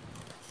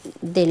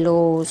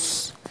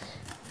los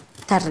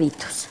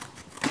tarritos.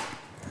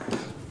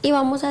 Y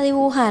vamos a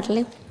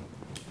dibujarle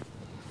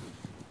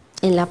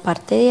en la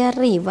parte de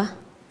arriba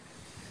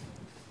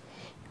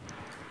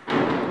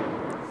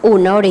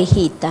una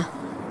orejita.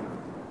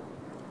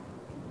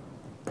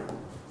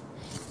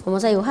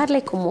 Vamos a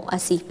dibujarle como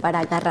así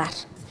para agarrar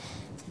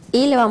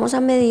y le vamos a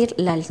medir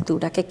la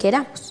altura que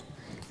queramos.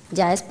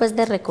 Ya después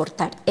de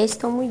recortar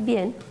esto muy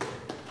bien,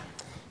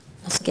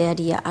 Nos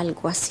quedaría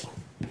algo así.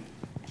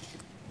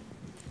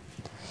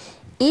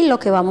 Y lo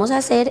que vamos a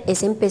hacer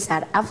es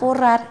empezar a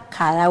forrar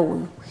cada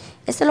uno.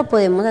 Esto lo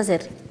podemos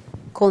hacer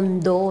con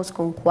 2,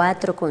 con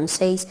 4, con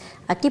 6.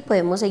 Aquí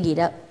podemos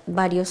seguir a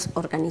varios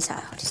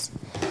organizadores.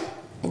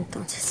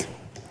 Entonces,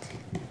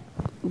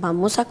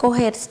 vamos a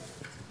coger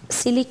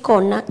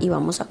silicona y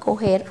vamos a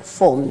coger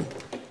foamy.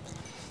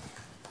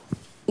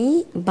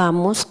 Y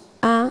vamos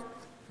a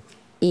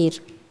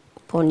ir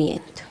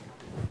poniendo.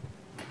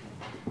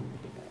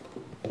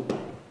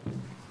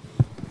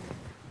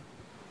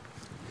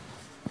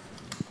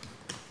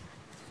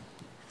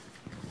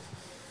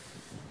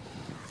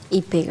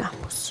 Y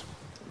pegamos.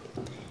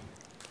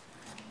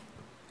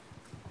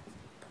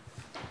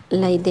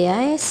 La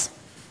idea es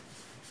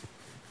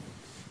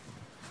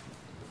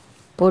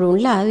por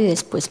un lado y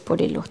después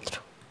por el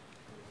otro.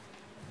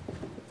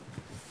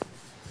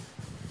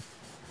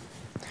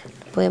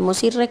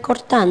 Podemos ir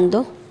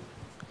recortando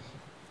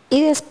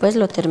y después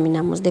lo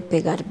terminamos de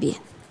pegar bien.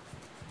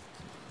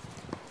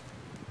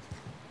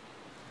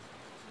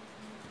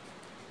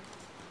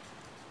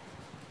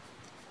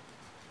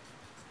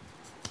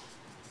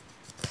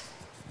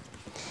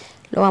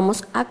 Lo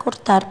vamos a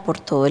cortar por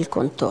todo el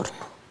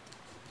contorno.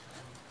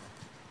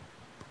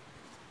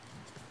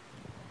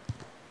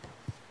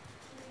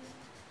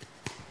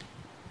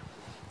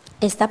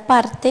 Esta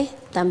parte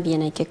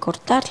también hay que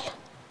cortarla.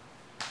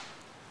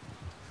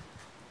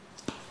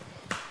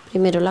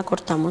 Primero la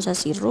cortamos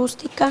así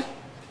rústica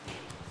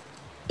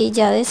y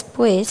ya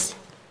después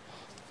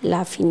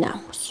la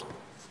afinamos.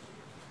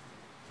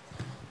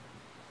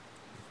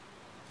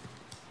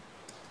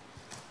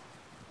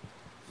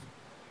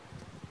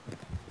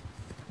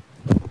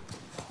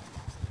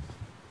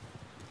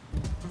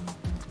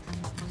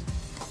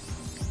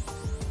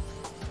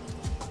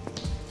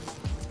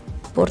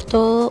 Por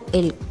todo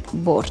el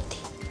borde.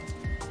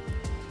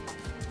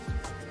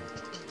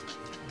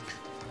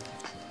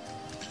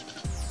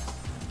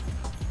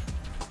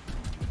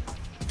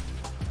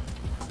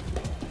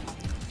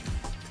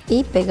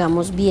 Y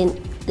pegamos bien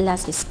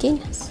las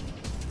esquinas.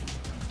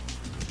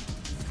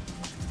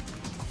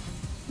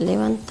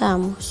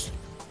 Levantamos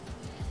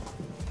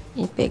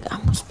y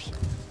pegamos bien.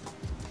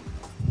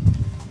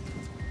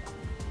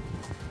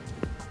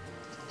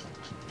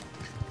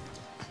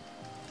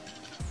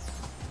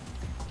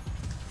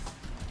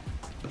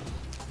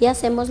 Y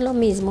hacemos lo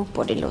mismo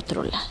por el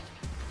otro lado.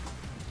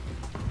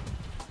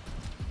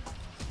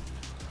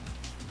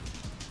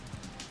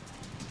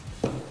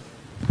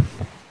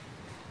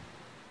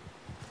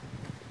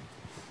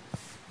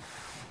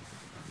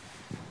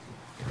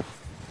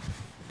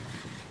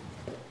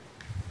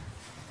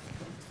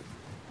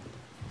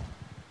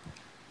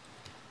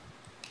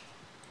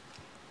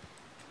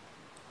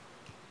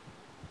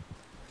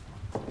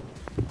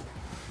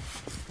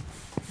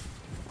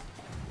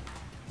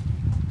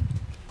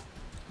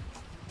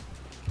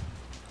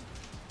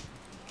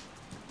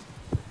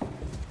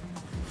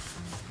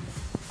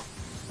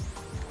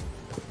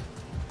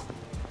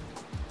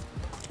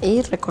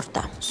 Y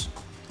recortamos.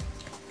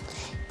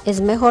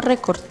 Es mejor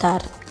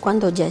recortar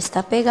cuando ya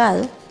está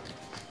pegado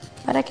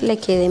para que le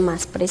quede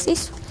más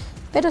preciso,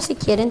 pero si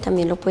quieren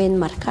también lo pueden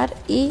marcar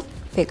y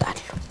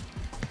pegarlo.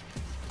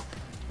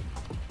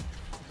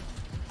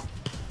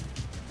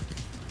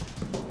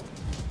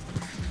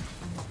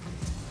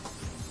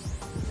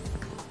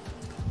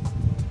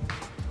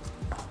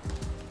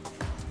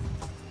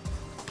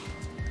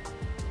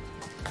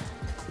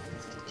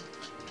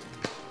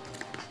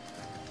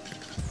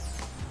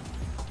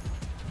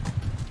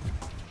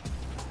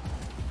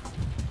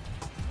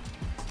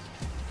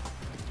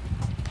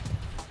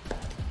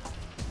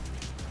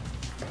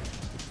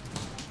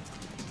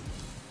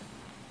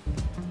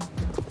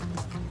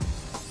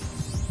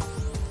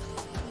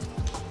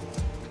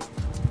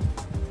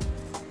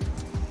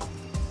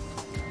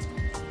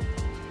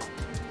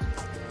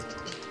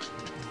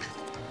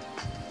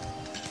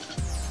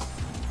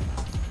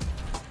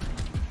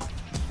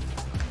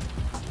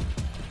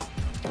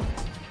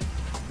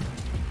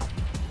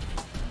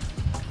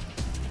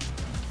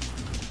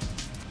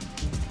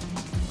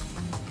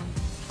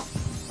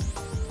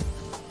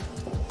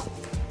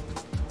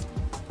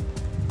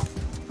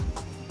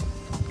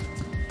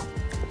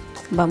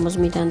 Vamos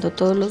mirando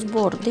todos los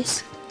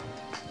bordes.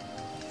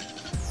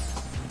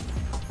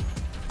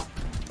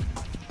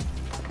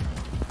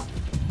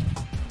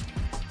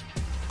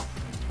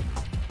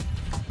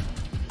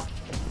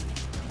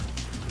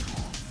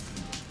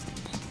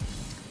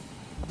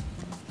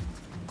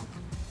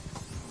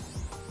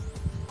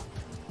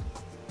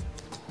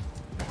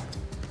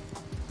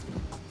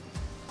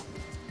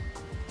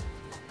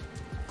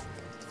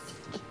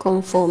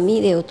 Con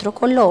foamy de otro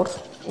color,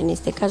 en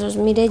este caso es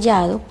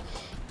mirellado,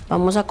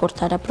 vamos a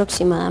cortar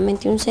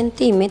aproximadamente 1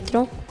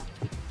 centímetro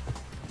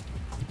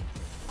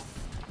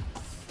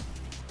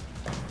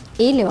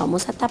y le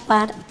vamos a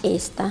tapar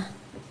esta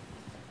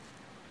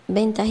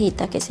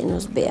ventajita que se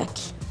nos ve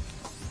aquí.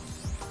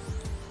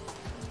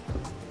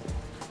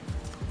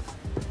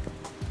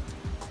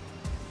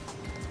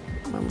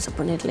 Vamos a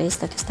ponerle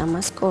esta que está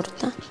más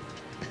corta.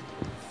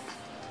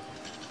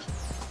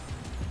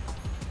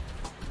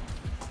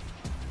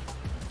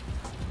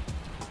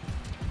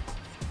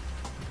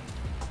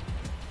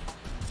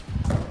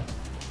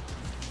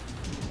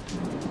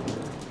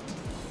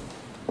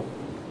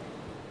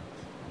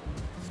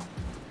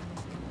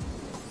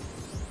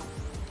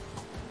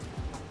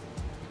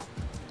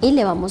 y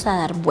le vamos a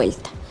dar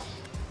vuelta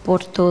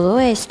por todo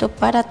esto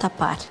para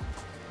tapar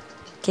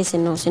que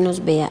no se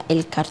nos vea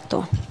el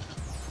cartón.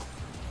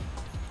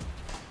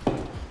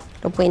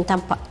 Lo pueden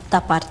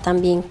tapar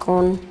también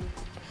con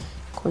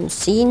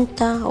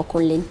cinta o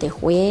con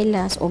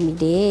lentejuelas o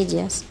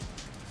mirellas.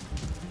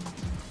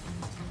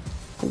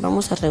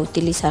 Vamos a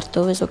reutilizar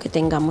todo eso que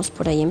tengamos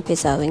por ahí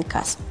empezado en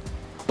casa.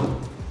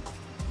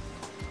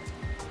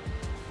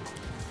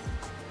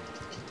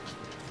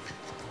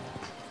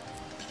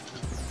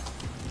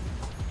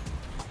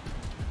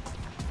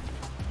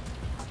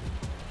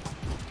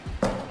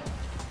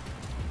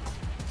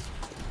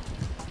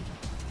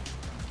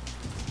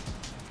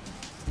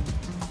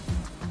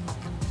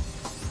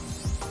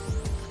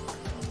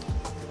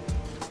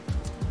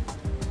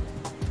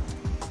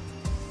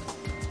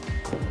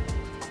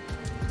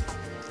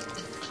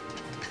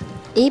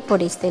 Y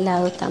por este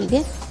lado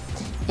también.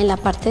 En la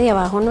parte de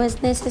abajo no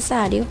es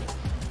necesario,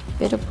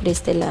 pero por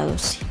este lado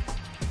sí.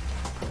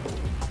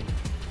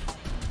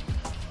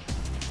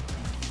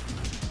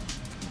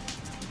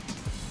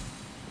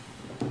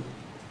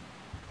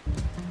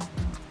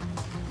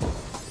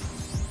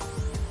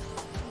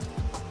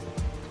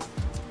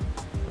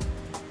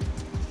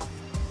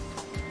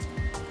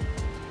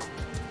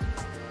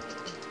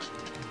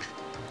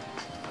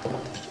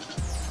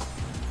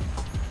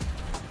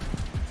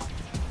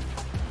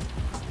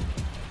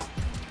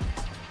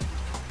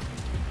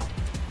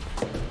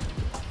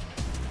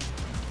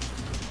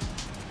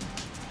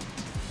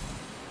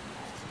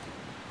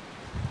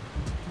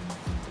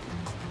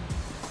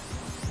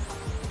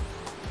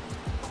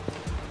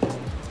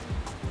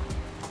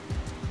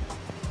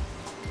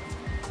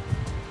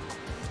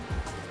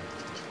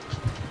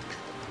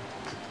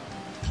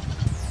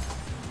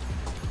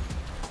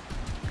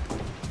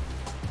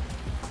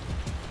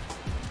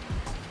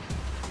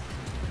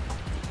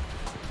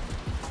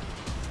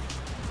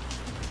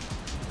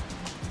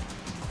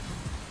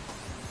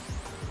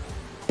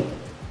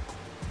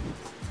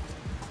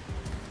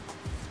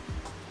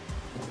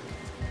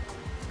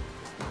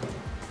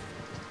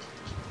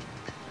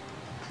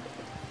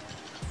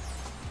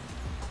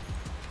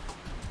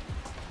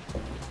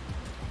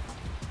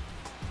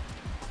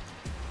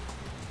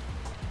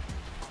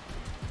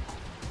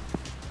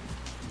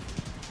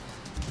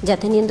 Ya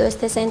teniendo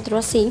este centro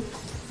así,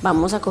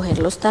 vamos a coger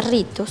los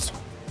tarritos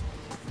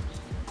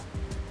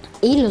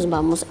y los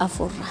vamos a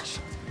forrar.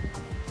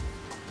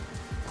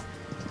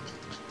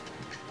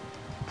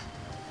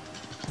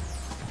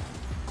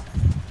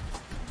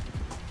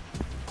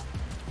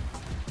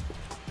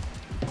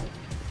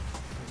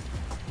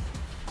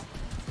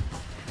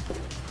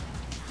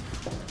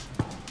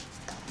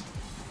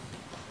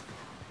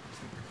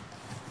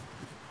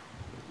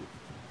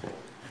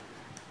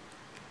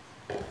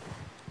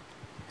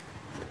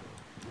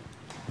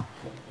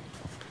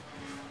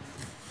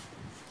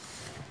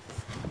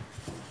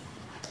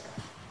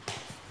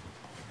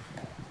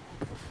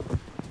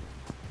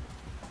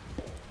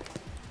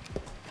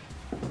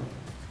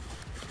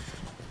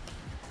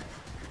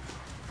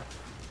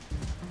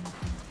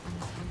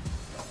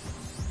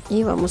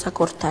 Y vamos a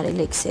cortar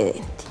el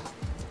excedente.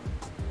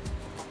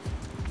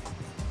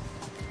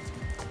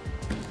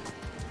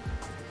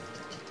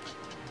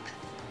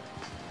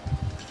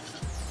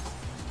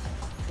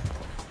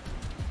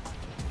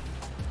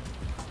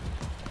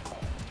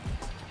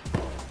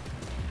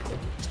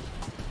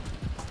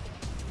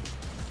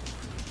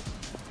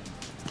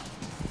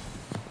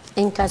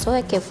 En caso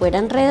de que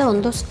fueran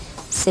redondos,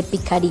 se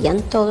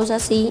picarían todos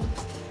así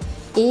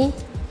y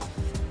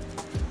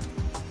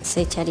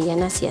se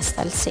echarían así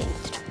hasta el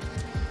centro.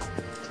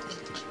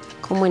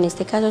 Como en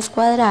este caso es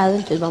cuadrado,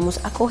 entonces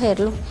vamos a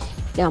cogerlo,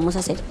 le vamos a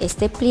hacer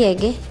este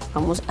pliegue,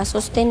 vamos a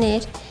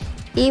sostener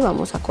y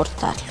vamos a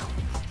cortarlo.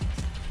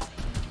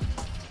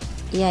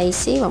 Y ahí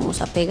sí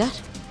vamos a pegar.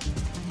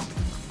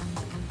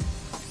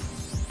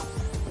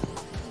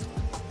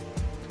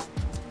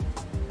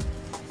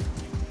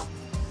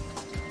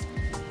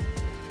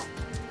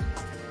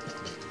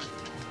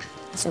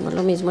 Hacemos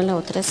lo mismo en la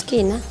otra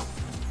esquina.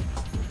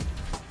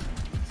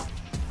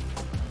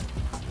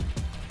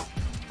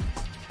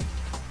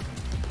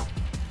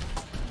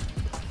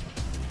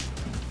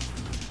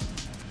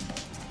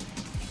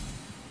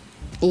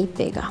 Y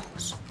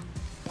pegamos.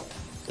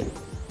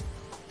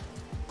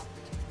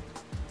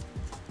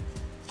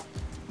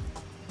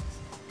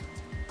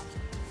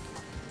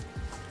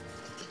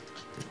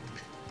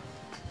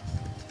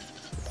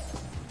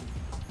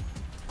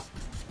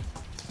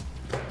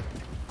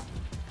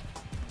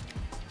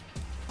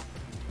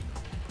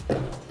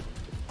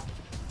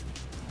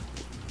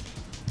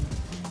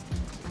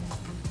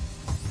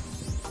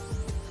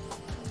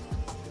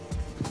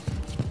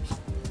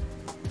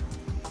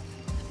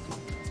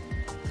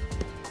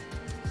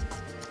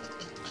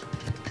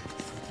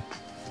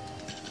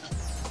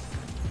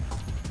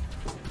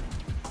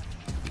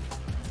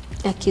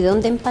 Aquí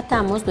donde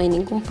empatamos no hay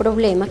ningún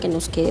problema que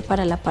nos quede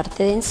para la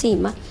parte de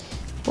encima,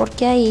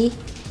 porque ahí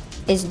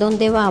es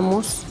donde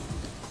vamos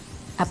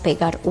a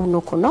pegar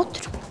uno con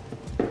otro.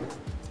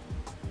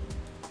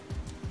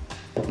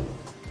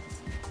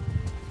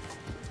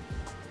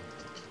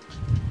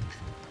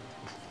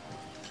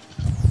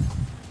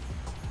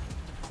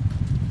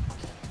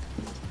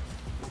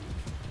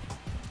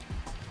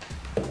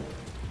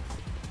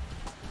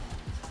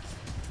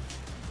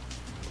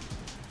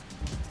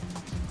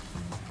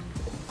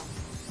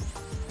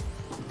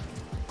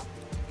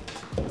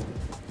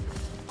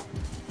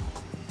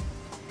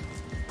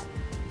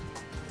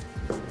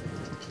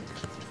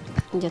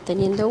 Ya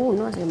teniendo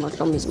uno, hacemos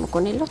lo mismo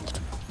con el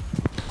otro.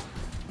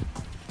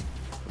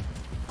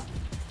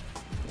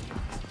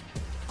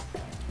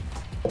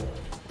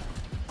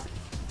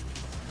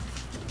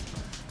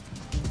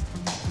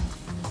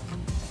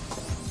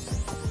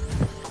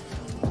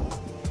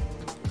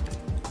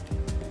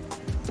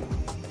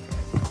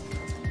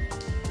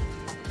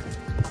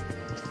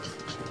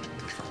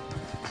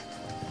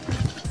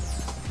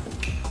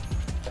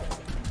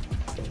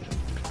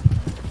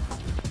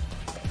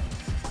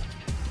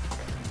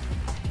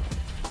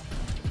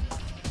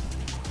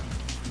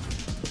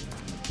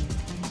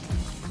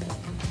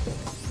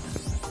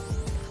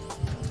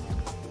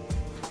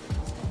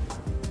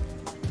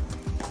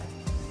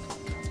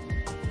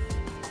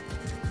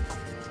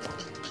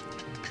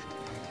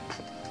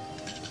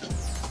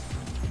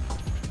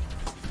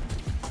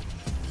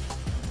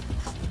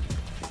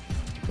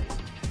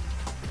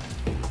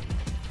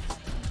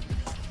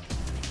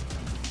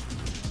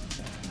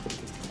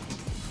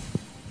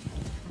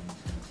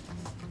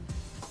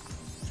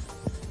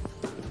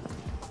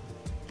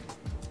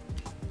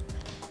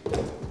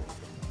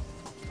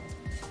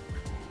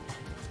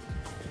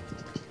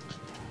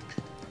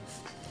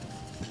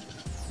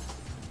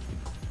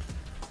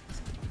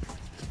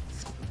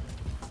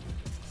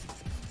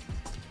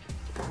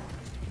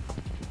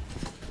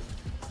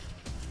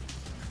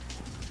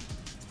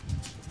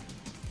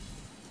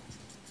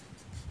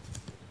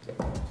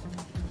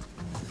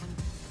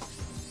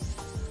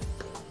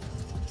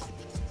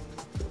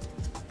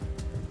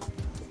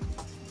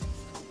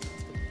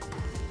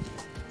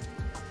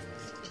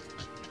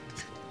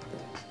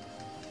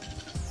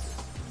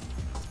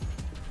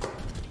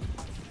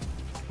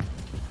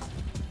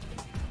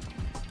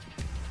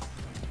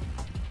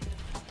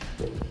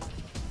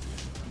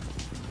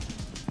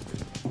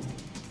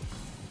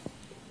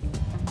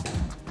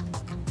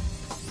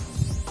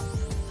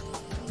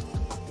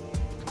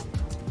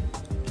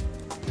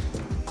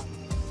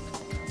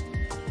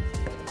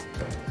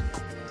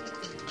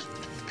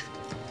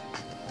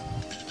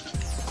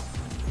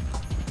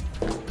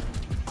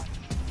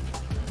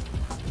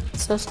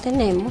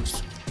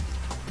 Sostenemos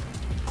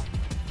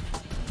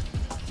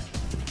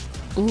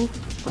y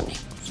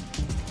ponemos.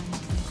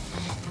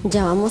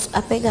 Ya vamos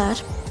a pegar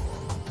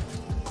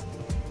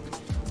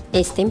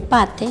este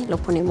empate, lo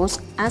ponemos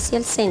hacia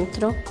el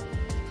centro,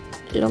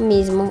 lo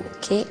mismo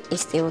que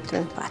este otro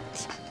empate.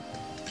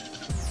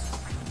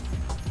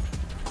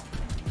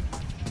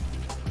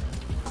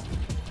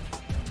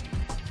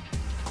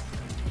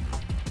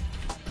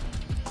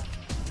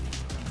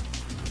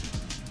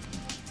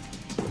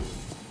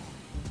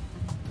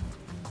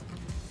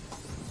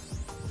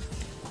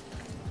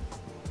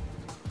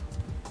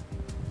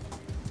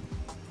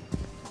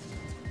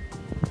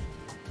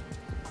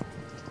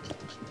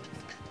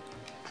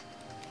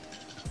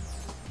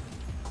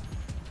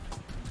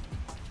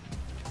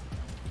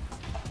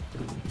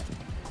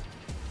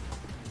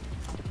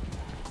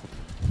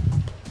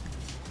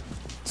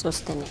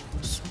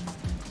 Sostenemos.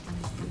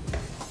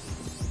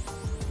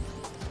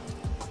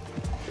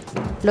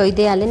 Lo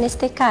ideal en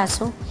este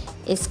caso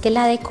es que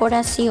la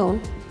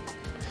decoración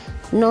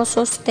no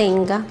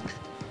sostenga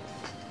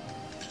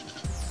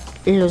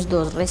los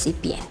dos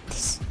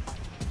recipientes.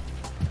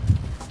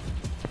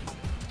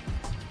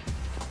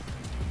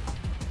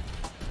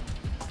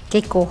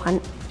 Que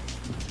cojan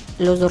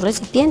los dos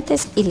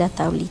recipientes y la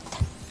tablita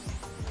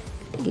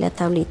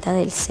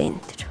del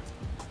centro,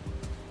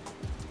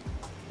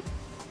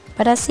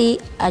 para así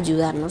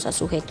ayudarnos a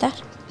sujetar.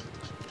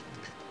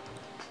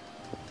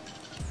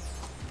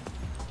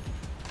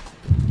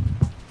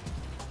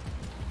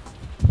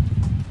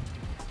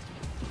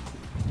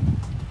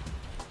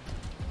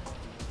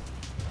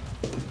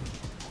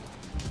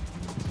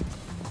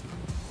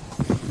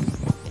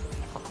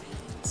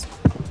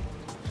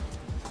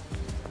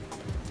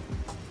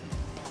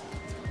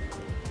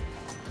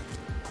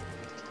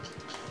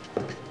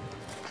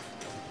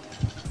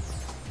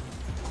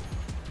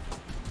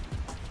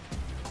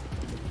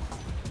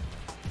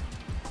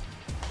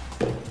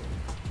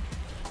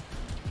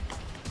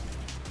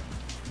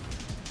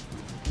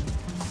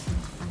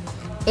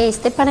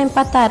 Este, para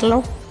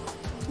empatarlo,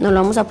 no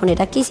lo vamos a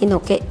poner aquí,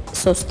 sino que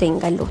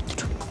sostenga el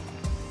otro.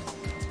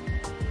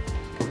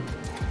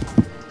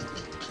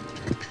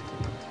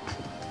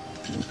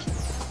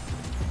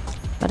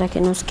 Para que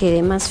nos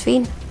quede más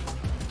fino.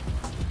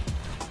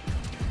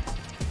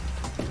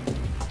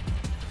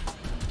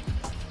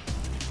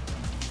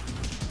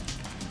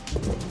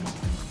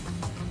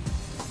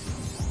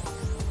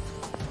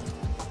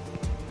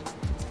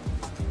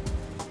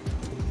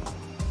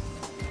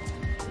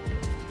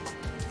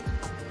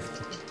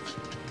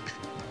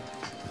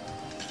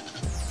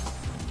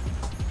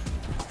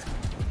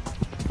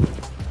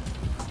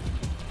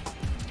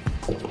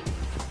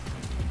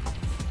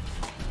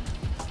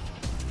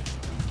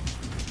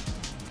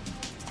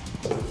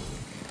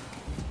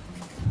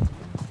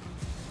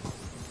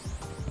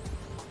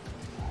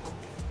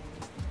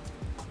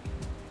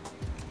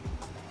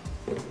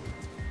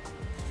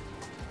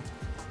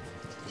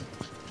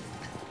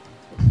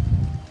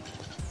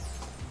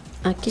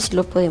 Aquí sí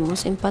lo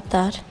podemos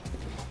empatar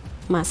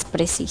más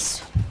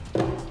preciso.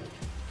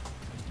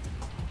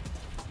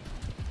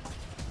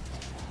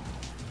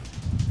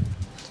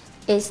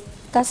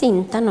 Esta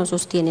cinta nos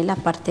sostiene la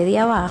parte de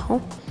abajo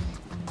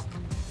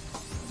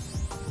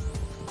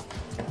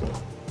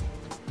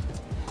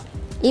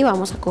y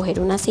vamos a coger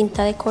una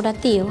cinta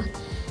decorativa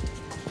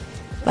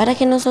para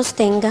que nos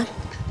sostenga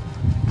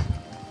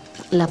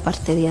la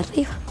parte de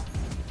arriba.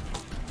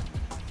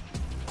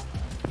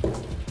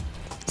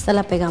 Esta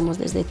la pegamos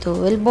desde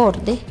todo el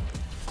borde .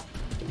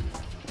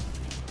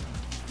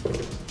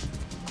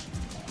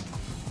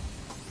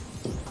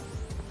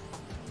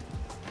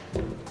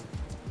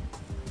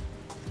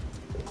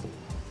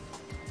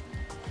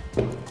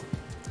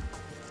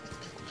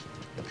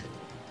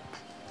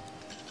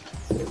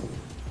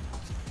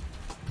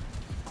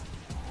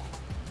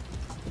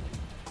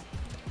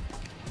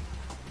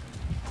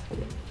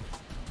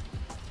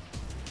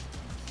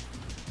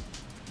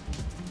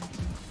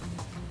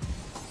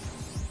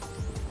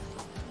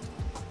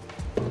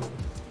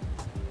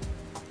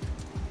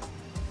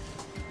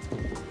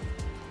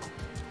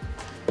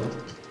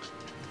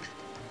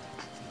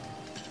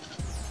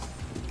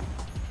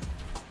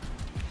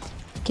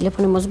 Aquí le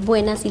ponemos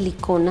buena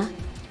silicona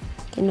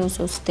que nos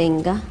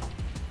sostenga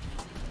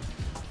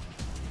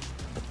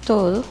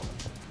todo.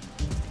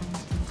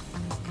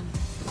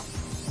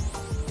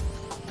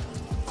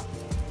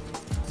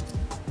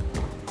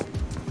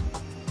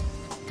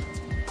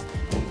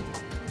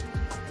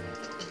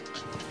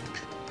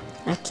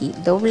 Aquí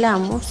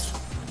doblamos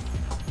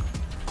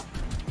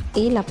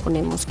y la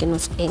ponemos que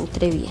nos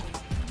entre bien.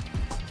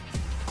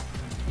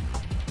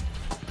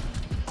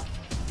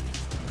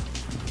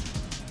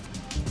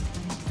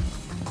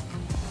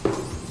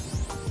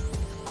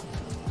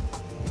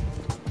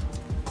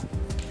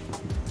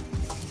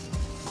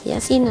 Y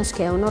así nos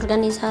queda un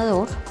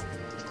organizador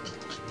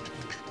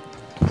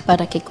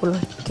para que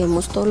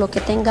coloquemos todo lo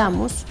que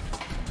tengamos.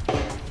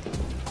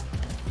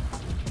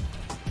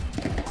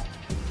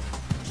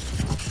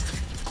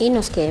 Y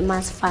nos quede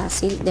más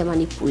fácil de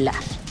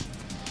manipular.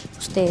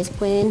 Ustedes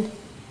pueden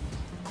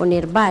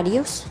poner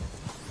varios,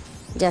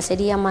 ya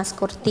sería más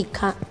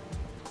cortica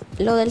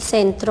lo del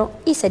centro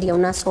y sería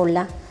una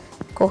sola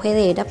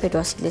cogedera,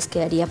 pero así les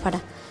quedaría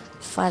para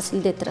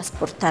fácil de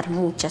transportar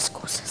muchas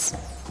cosas.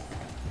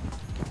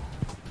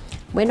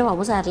 Bueno,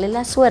 vamos a darle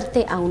la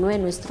suerte a uno de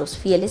nuestros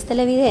fieles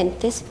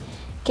televidentes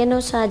que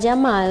nos ha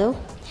llamado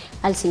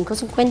al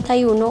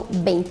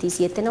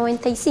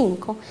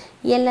 551-2795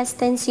 y en la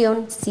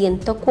extensión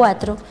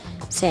 104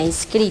 se ha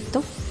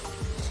inscrito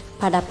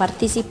para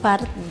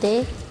participar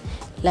de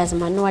las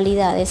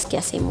manualidades que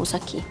hacemos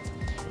aquí.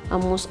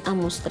 Vamos a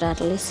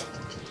mostrarles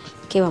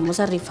que vamos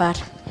a rifar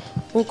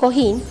un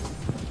cojín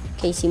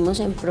que hicimos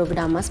en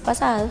programas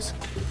pasados.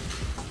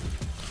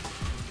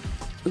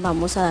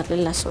 Vamos a darle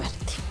la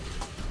suerte.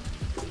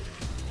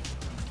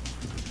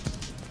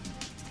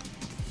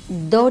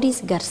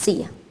 Doris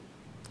García.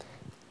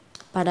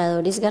 Para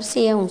Doris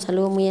García un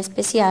saludo muy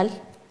especial,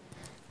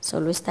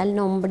 solo está el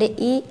nombre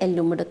y el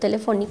número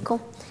telefónico,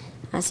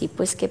 así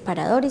pues que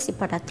para Doris y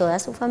para toda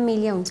su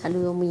familia un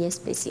saludo muy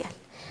especial.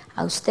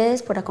 A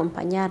ustedes por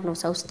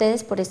acompañarnos, a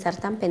ustedes por estar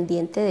tan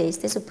pendiente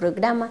de su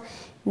programa,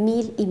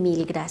 mil y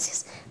mil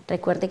gracias.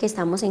 Recuerde que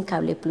estamos en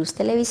Cable Plus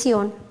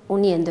Televisión,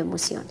 uniendo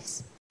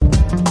emociones.